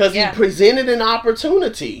 because he presented an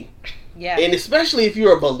opportunity. Yeah. And especially if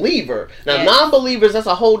you're a believer. Now, non-believers, that's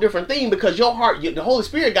a whole different thing, because your heart, the Holy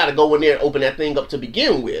Spirit got to go in there and open that thing up to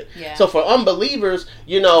begin with. Yeah. So for unbelievers,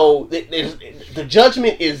 the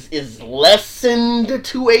judgment is lessened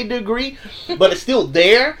to a degree, but it's still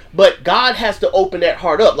there. But God has to open that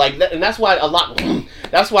heart up, like that, and that's why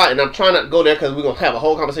and I'm trying not to go there because we're gonna have a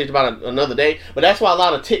whole conversation about it another day. But that's why a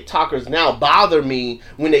lot of TikTokers now bother me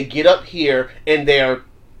when they get up here and they're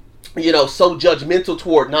so judgmental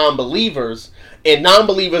toward non-believers, and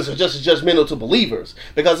non-believers are just as judgmental to believers,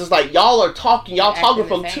 because it's like y'all talking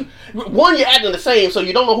from two. One, you're acting the same, so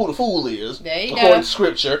you don't know who the fool is, according to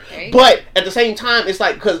scripture. But at the same time, it's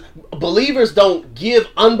like, because believers don't give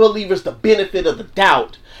unbelievers the benefit of the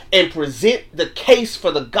doubt and present the case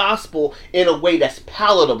for the gospel in a way that's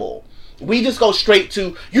palatable. We just go straight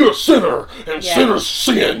to, you're a sinner, and sinners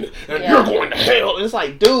sin, and you're going to hell. And it's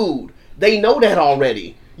like, dude, they know that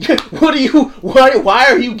already. Why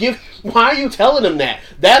are you telling them that?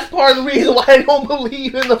 That's part of the reason why they don't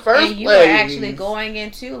believe in the first place. And you are actually going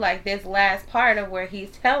into like this last part of where he's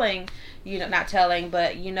telling,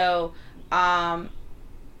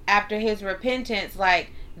 after his repentance, like,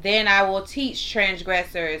 then I will teach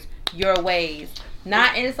transgressors your ways.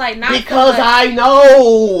 Because I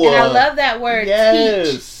know. And I love that word,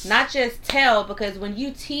 teach, not just tell, because when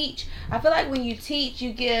you teach, I feel like when you teach,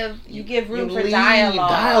 you give room for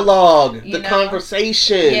dialogue, the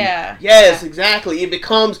conversation. Yeah. Yes, exactly. It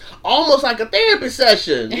becomes almost like a therapy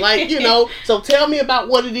session. Like, so tell me about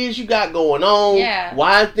what it is you got going on. Yeah.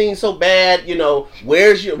 Why are things so bad?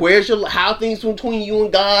 Where's your how things between you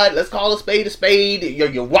and God? Let's call a spade a spade.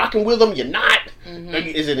 You're rocking with them. You're not. Mm-hmm.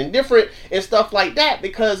 Is it indifferent and stuff like that?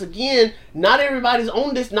 Because again, not everybody's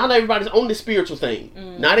on this spiritual thing.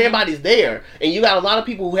 Mm-hmm. Not everybody's there, and you got a lot of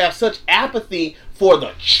people who have such apathy for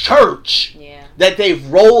the church that they've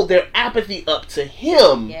rolled their apathy up to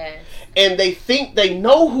him. Yes. And they think they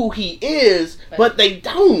know who he is, but they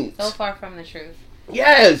don't. So far from the truth.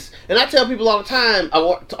 Yes. And I tell people all the time,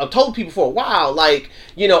 I've told people for a while, like,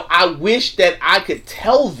 I wish that I could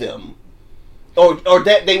tell them, or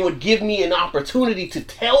that they would give me an opportunity to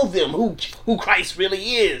tell them who Christ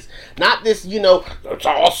really is. Not this, it's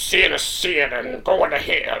all sin is sin and going to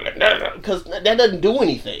hell. Because that doesn't do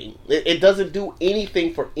anything. It doesn't do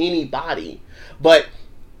anything for anybody. But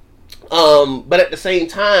at the same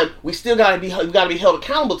time, we gotta be held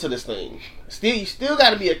accountable to this thing. You still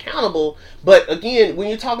gotta be accountable. But again, when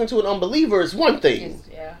you're talking to an unbeliever, it's one thing.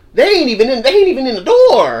 They ain't even in the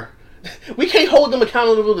door. We can't hold them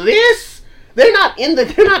accountable to this. They're not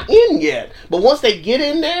in yet. But once they get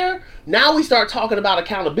in there, now we start talking about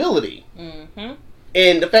accountability. Mm-hmm.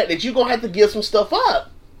 And the fact that you're going to have to give some stuff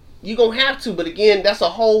up. You're going to have to. But again, that's a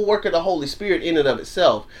whole work of the Holy Spirit in and of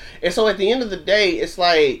itself. And so at the end of the day, it's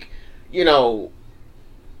like, we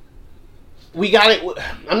got it.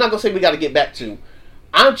 I'm not going to say we got to get back to.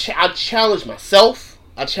 I challenge myself.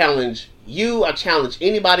 I challenge you. I challenge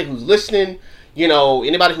anybody who's listening.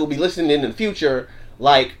 Anybody who will be listening in the future.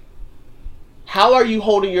 Like, how are you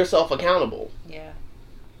holding yourself accountable? Yeah.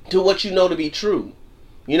 To what you know to be true.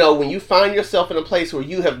 When you find yourself in a place where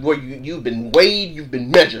you've been weighed, you've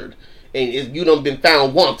been measured, and you done been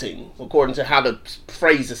found wanting, according to how the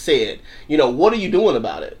phrase is said. What are you doing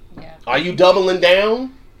about it? Yeah. Are you doubling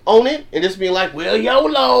down on it and just being like, well,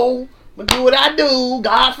 YOLO, but do what I do,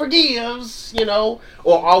 God forgives,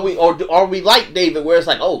 or are we like David, where it's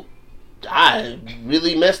like, oh, I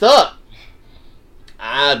really messed up.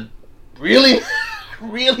 I really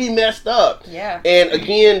really messed up. Yeah. And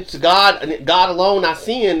again, to God alone I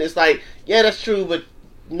sin. It's like, yeah, that's true, but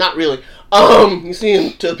not really. You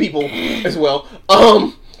sin to people as well.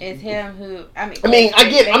 It's him who. I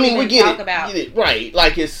get it. We get it. Right.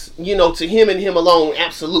 Like, it's, to him and him alone.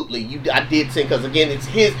 Absolutely. I did sin, because again, it's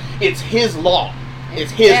his law.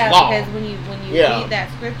 It's his law. Because when you read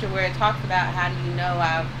that scripture where it talks about how do you know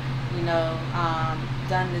I've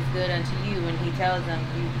done this good unto you, and he tells them,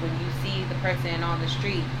 when you see the person on the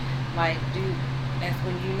street, like, dude, that's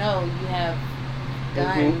when you know you have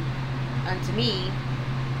done unto me.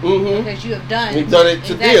 Mm-hmm. Because you have done. You've done it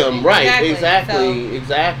to them, right? Exactly.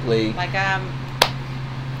 Like, I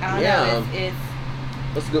don't know. It's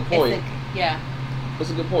that's a good point. That's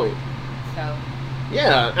a good point. So.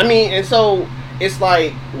 Yeah, and so it's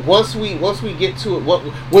like once we get to it,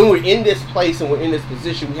 when we're in this place and we're in this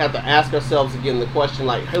position, we have to ask ourselves again the question,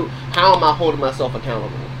 like, how am I holding myself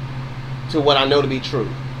accountable to what I know to be true?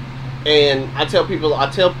 And I tell people,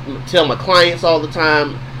 tell my clients all the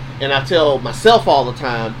time, and I tell myself all the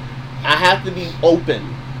time, I have to be open.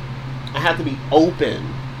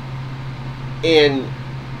 And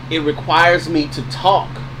it requires me to talk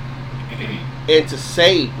and to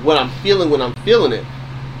say what I'm feeling when I'm feeling it.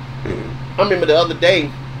 I remember the other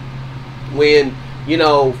day when,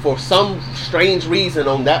 for some strange reason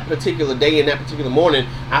on that particular day and that particular morning,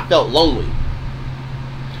 I felt lonely.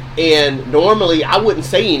 And normally I wouldn't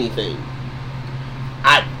say anything.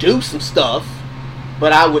 I'd do some stuff,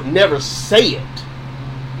 but I would never say it.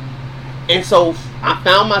 And so I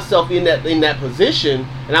found myself in that position,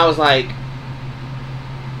 and I was like,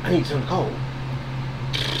 I need to turn the call.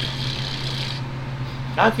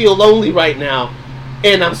 I feel lonely right now,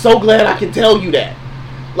 and I'm so glad I can tell you that.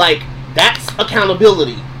 Like, that's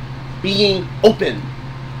accountability. Being open.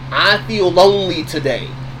 I feel lonely today.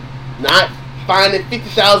 Not finding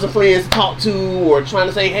 50,000 friends to talk to, or trying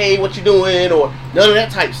to say, hey, what you doing, or none of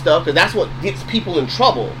that type stuff, because that's what gets people in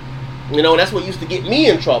trouble. That's what used to get me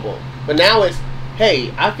in trouble. But now it's,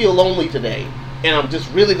 hey, I feel lonely today, and I'm just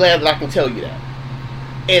really glad that I can tell you that.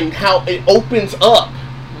 And how it opens up,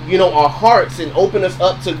 our hearts, and open us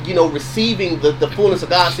up to, receiving the fullness of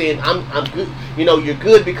God, saying, I'm good. You're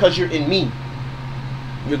good because you're in me.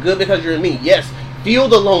 You're good because you're in me. Yes, feel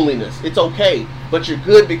the loneliness. It's okay. But you're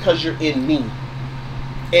good because you're in me.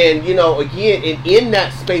 And, again, and in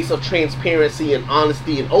that space of transparency and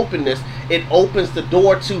honesty and openness, it opens the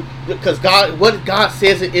door to, because what God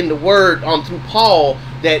says it in the Word through Paul,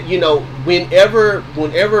 that, whenever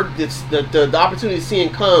the opportunity of sin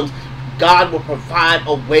comes, God will provide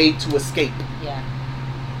a way to escape. Yeah.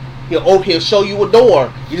 He'll show you a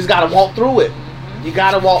door. You just got to walk through it. Mm-hmm. You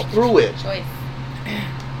got to walk through it. Choice.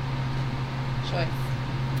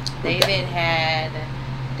 David had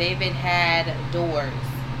doors,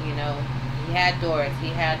 he had doors. He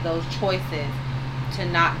had those choices to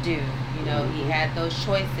not do, he had those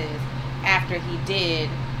choices after he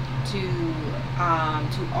did to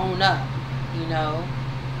own up,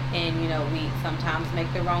 and, we sometimes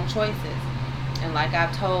make the wrong choices. And like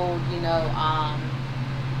I've told,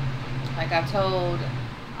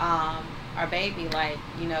 our baby, like,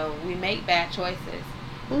 we make bad choices.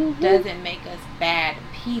 Mm-hmm. Doesn't make us bad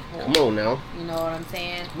people. Come on now. You know what I'm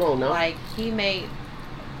saying? Come on now. Like, he made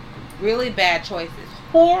really bad choices.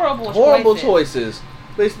 Horrible choices.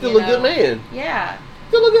 But he's still a good man. Yeah.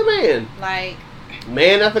 Still a good man. Like,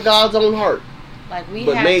 man after God's own heart. Like,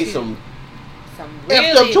 but made some really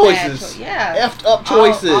effed up choices. Effed up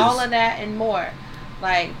choices. All of that and more.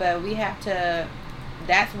 Like, but we have to,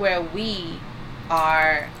 that's where we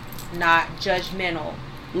are not judgmental.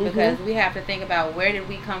 Mm-hmm. Because we have to think about where did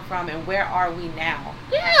we come from and where are we now.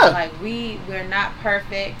 Yeah. Like, we're not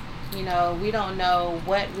perfect. We don't know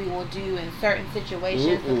what we will do in certain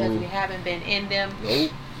situations because we haven't been in them.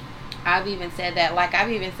 Nope. I've even said,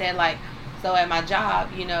 so at my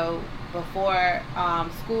job, before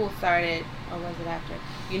school started, or was it after?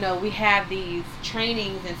 We have these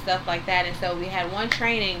trainings and stuff like that. And so we had one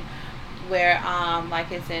training where,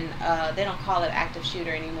 it's in, they don't call it active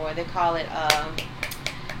shooter anymore. They call it,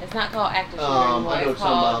 it's not called active shooter anymore. I know it's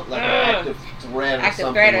called like active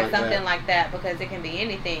threat or something like that, because it can be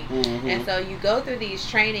anything. Mm-hmm. And so you go through these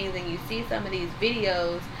trainings and you see some of these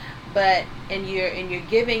videos, but and you're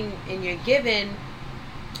given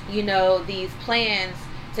these plans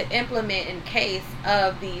to implement in case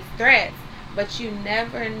of these threats, but you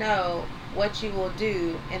never know what you will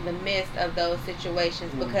do in the midst of those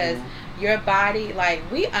situations, because your body, like,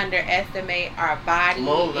 we underestimate our body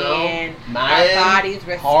and our body's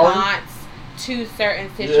response to certain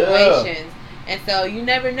situations. And so you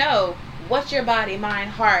never know what your body,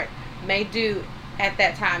 mind, heart may do at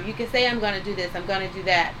that time. You can say, I'm going to do this, I'm going to do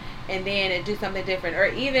that, and then it do something different. Or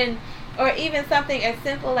even something as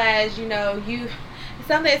simple as,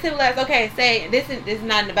 something as simple as, okay, say, this is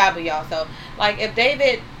not in the Bible, y'all. So, like, if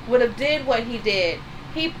David would have did what he did,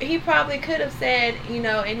 he probably could have said,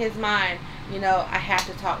 in his mind, I have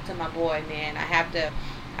to talk to my boy, man. I have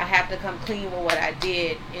to come clean with what I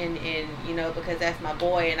did, and because that's my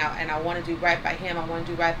boy, and I want to do right by him. I want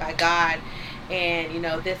to do right by God, and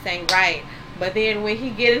this ain't right. But then when he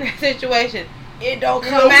get in that situation, it don't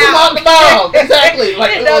come out. Exactly.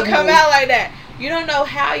 Like, it don't come out like that. You don't know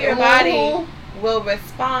how your body will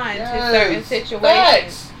respond to certain situations.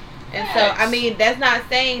 Facts. And so, I mean, that's not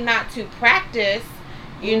saying not to practice,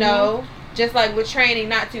 just like with training,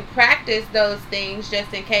 not to practice those things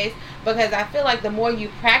just in case, because I feel like the more you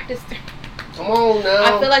practice, come on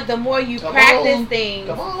now. I feel like the more you practice things,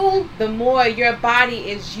 the more your body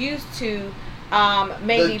is used to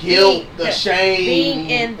maybe the guilt, the shame, being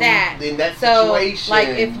in that situation. So, like,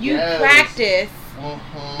 if you practice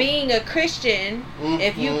being a Christian,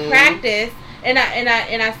 if you practice, and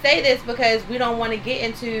I say this because we don't want to get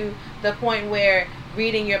into the point where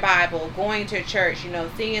reading your Bible, going to church,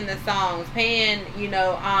 singing the songs, paying,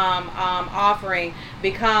 offering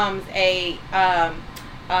becomes a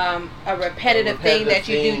repetitive thing that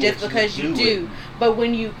you do just because you do. But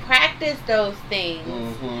when you practice those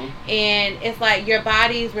things, and it's like your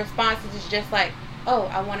body's responses is just like, oh,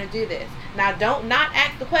 I want to do this. Now, don't not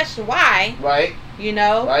ask the question why. Right.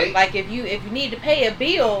 Right. Like if you need to pay a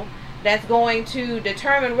bill that's going to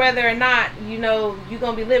determine whether or not you're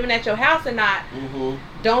gonna be living at your house or not.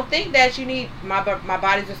 Don't think that you need my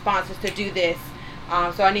body's responses to do this.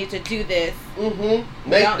 So I need to do this.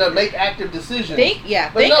 Make active decisions. Think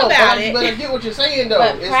about it. But I get what you're saying, though.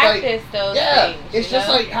 But it's practice like, those things. It's just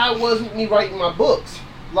like how it was with me writing my books.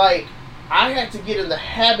 Like, I had to get in the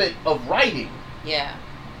habit of writing. Yeah.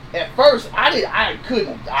 At first, I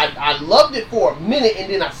couldn't. I loved it for a minute,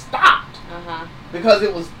 and then I stopped. Because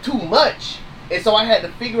it was too much. And so I had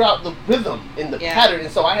to figure out the rhythm and the pattern.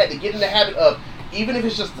 And so I had to get in the habit of, even if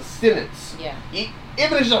it's just a sentence. Even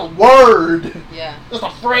if it's a word. Just a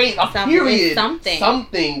phrase, period.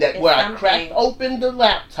 Something that where I cracked open the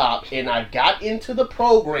laptop and I got into the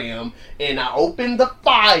program and I opened the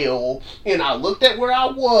file and I looked at where I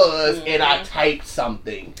was and I typed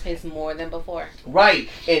something. It's more than before. Right.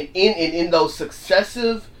 And in those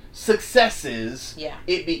successes,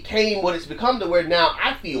 it became what it's become to where now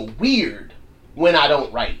I feel weird when I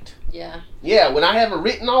don't write. When I haven't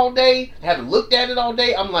written all day, haven't looked at it all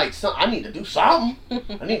day, I'm like, I need to do something.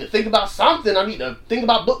 I need to think about something. I need to think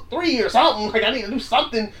about book 3 or something. Like, I need to do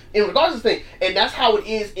something in regards to this thing. And that's how it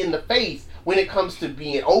is in the faith when it comes to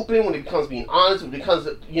being open, when it becomes being honest, when it becomes,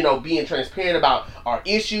 being transparent about our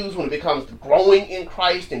issues, when it becomes growing in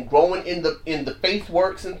Christ and growing in the faith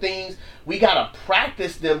works and things. We gotta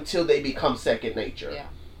practice them till they become second nature.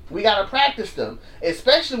 We gotta practice them,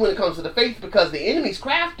 especially when it comes to the faith, because the enemy's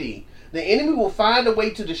crafty. The enemy will find a way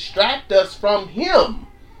to distract us from him,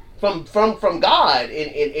 from God,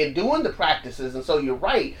 and doing the practices. And so you're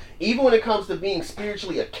right. Even when it comes to being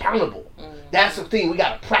spiritually accountable, that's the thing we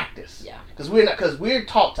gotta practice. Because we're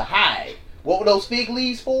taught to hide. What were those fig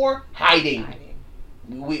leaves for? Hiding.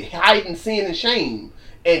 We hide in sin and shame,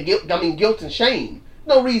 and guilt and shame.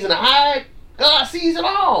 No reason to hide. God sees it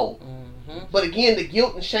all. But again, the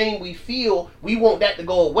guilt and shame we feel, we want that to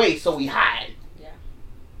go away, so we hide.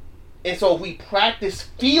 And so if we practice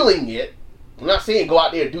feeling it, I'm not saying go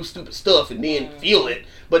out there and do stupid stuff and then feel it,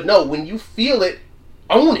 but no, when you feel it,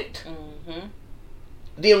 own it.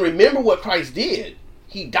 Then remember what Christ did.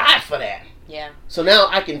 He died for that. So now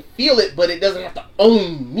I can feel it, but it doesn't have to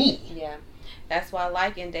own me. That's why I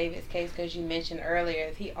like in David's case, because you mentioned earlier,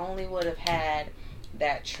 if he only would have had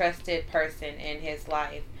that trusted person in his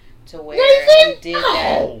life to where he did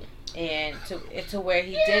that, and to where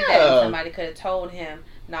he did that, and somebody could have told him,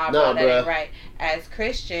 bro, that ain't right. As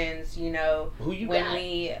Christians, when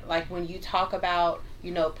you talk about,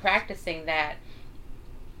 practicing that,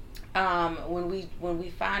 when we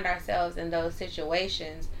find ourselves in those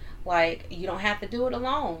situations, like, you don't have to do it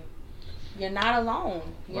alone. You're not alone.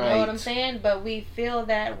 You know what I'm saying? But we feel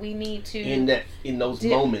that we need to in those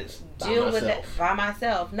moments deal with it by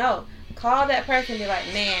myself. No, call that person and be like,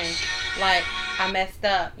 man, like, I messed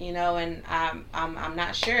up, and I'm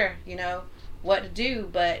not sure, what to do,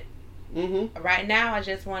 but right now I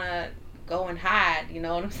just want to go and hide. You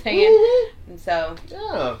know what I'm saying? And so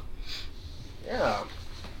yeah,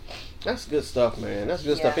 that's good stuff, man. That's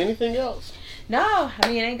good stuff. Anything else? No, I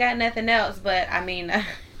mean, I ain't got nothing else, but I mean,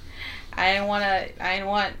 I didn't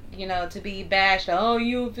want, you know, to be bashed. Oh,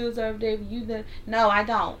 you don't feel sorry for David. No, I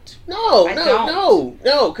don't. No. Again,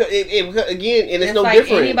 and it's no like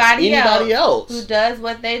different. Anybody else who does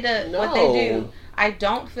what they do. I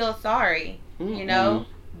don't feel sorry, you know,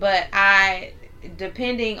 but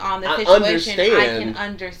depending on the situation,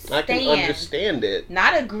 I can understand it.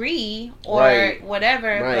 Not agree or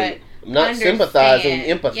whatever, but I'm not sympathizing,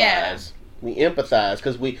 empathize. Yeah. We empathize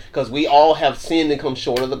because we all have sinned and come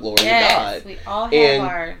short of the glory of God. We all have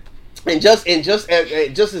our. And just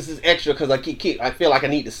as this is extra, because I feel like I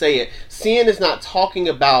need to say it. Sin is not talking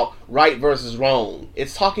about right versus wrong.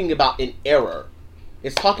 It's talking about an error.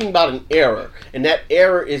 It's talking about an error, and that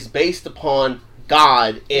error is based upon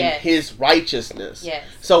God and His righteousness. Yes.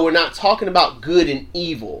 So we're not talking about good and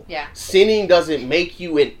evil. Yeah. Sinning doesn't make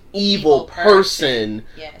you an evil person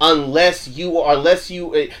unless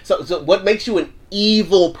you. So what makes you an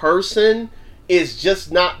evil person is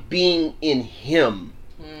just not being in Him,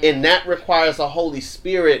 and that requires the Holy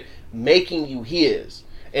Spirit making you His.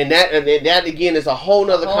 And that again is a whole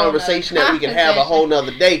nother conversation that we can have a whole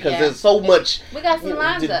nother day, because there's so much. We got some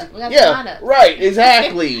lines up. We got some lineups. Right,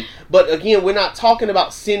 exactly. But again, we're not talking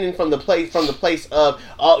about sinning from the place of,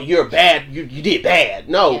 oh, you're bad, you did bad.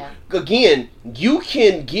 No, again, you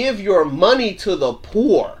can give your money to the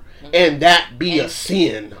poor and that be a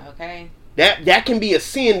sin. Okay. That can be a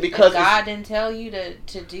sin because God didn't tell you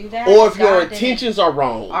to do that. Or if your intentions are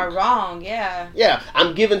wrong. Yeah. Yeah,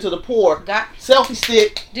 I'm giving to the poor. God, selfie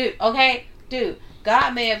stick. Dude,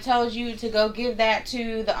 God may have told you to go give that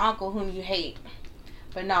to the uncle whom you hate.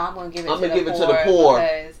 But no, I'm going to give it to the poor.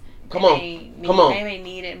 Because Come on. They may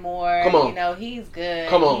need it more. Come on. You know, He's good.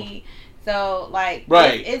 Come on. So, like,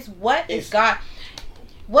 right. It's what is God...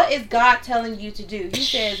 What is God telling you to do? He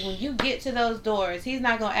says when you get to those doors, He's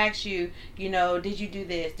not going to ask you, you know, did you do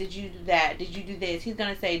this? Did you do that? Did you do this? He's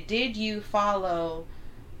going to say, did you follow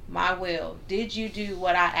my will? Did you do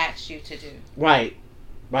what I asked you to do? Right.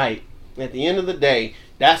 At the end of the day,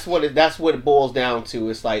 that's what it boils down to.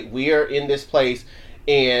 It's like we are in this place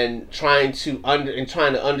and trying to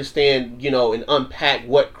understand, you know, and unpack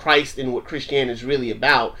what Christ and what Christianity is really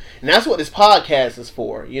about. And that's what this podcast is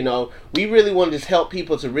for. You know, we really want to just help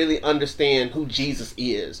people to really understand who Jesus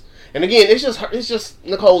is. And again, it's just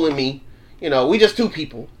Nicole and me. You know, we just two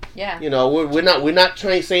people. Yeah. You know, we're not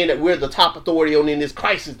saying that we're the top authority on this.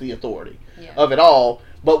 Christ is the authority of it all.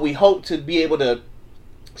 But we hope to be able to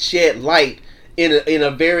shed light in a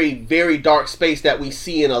very, very dark space that we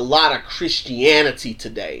see in a lot of Christianity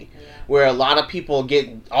today, where a lot of people get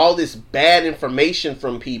all this bad information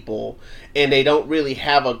from people, and they don't really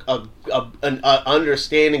have an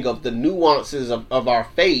understanding of the nuances of our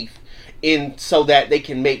faith, so that they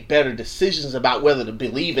can make better decisions about whether to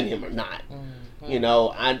believe in Him or not. Mm-hmm. You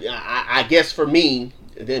know, I guess for me,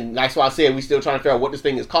 then that's why I said we still trying to figure out what this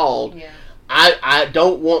thing is called. Yeah. I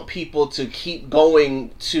don't want people to keep going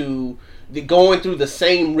through the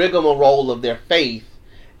same rigmarole of their faith,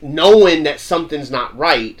 knowing that something's not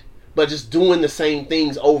right, but just doing the same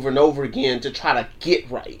things over and over again to try to get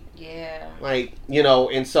right. Yeah. Like, you know,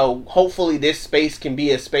 and so hopefully this space can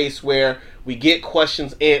be a space where we get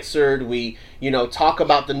questions answered, we, you know, talk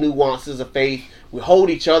about the nuances of faith, we hold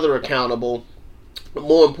each other accountable, but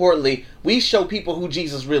more importantly, we show people who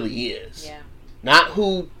Jesus really is. Yeah. Not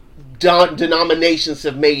who denominations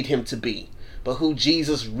have made Him to be, but who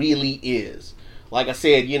Jesus really is. Like I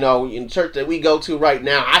said, you know, in church that we go to right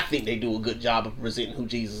now, I think they do a good job of presenting who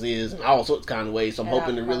Jesus is in all sorts of kind of ways. So I'm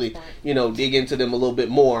hoping to really, you know, dig into them a little bit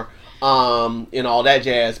more, and all that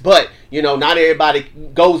jazz. But, you know, not everybody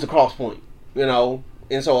goes to Crosspoint, you know.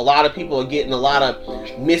 And so a lot of people are getting a lot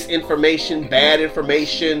of misinformation, bad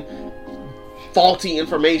information, faulty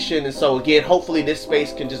information. And so, again, hopefully this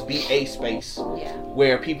space can just be a space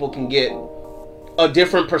where people can get a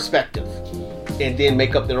different perspective and then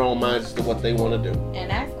make up their own minds as to what they want to do.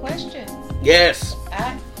 And ask questions. Yes.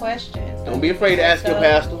 Ask questions. Don't be afraid to ask your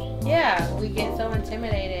pastor. Yeah, we get so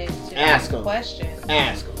intimidated to ask questions.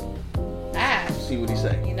 Ask him. Ask. See what he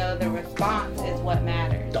say. You know, the response is what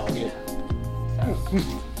matters. Dog it. So.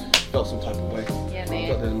 Felt some type of way. Yeah, man.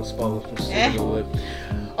 Felt that in my spine.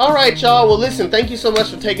 All right, y'all. Well, listen. Thank you so much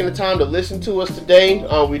for taking the time to listen to us today.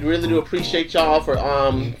 We really do appreciate y'all for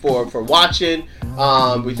watching.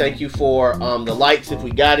 We thank you for the likes. If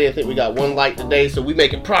we got it, I think we got 1 like today, so we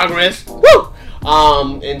making progress. Woo!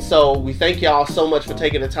 And so we thank y'all so much for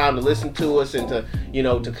taking the time to listen to us and to,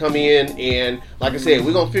 to come in. And like I said,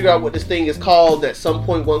 we're going to figure out what this thing is called at some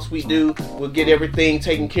point. Once we do, we'll get everything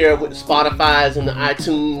taken care of with the Spotifys and the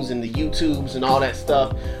iTunes and the YouTubes and all that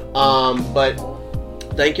stuff. But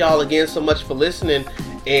thank y'all again so much for listening,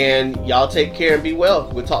 and y'all take care and be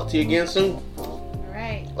well. We'll talk to you again soon. All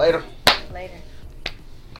right. Later.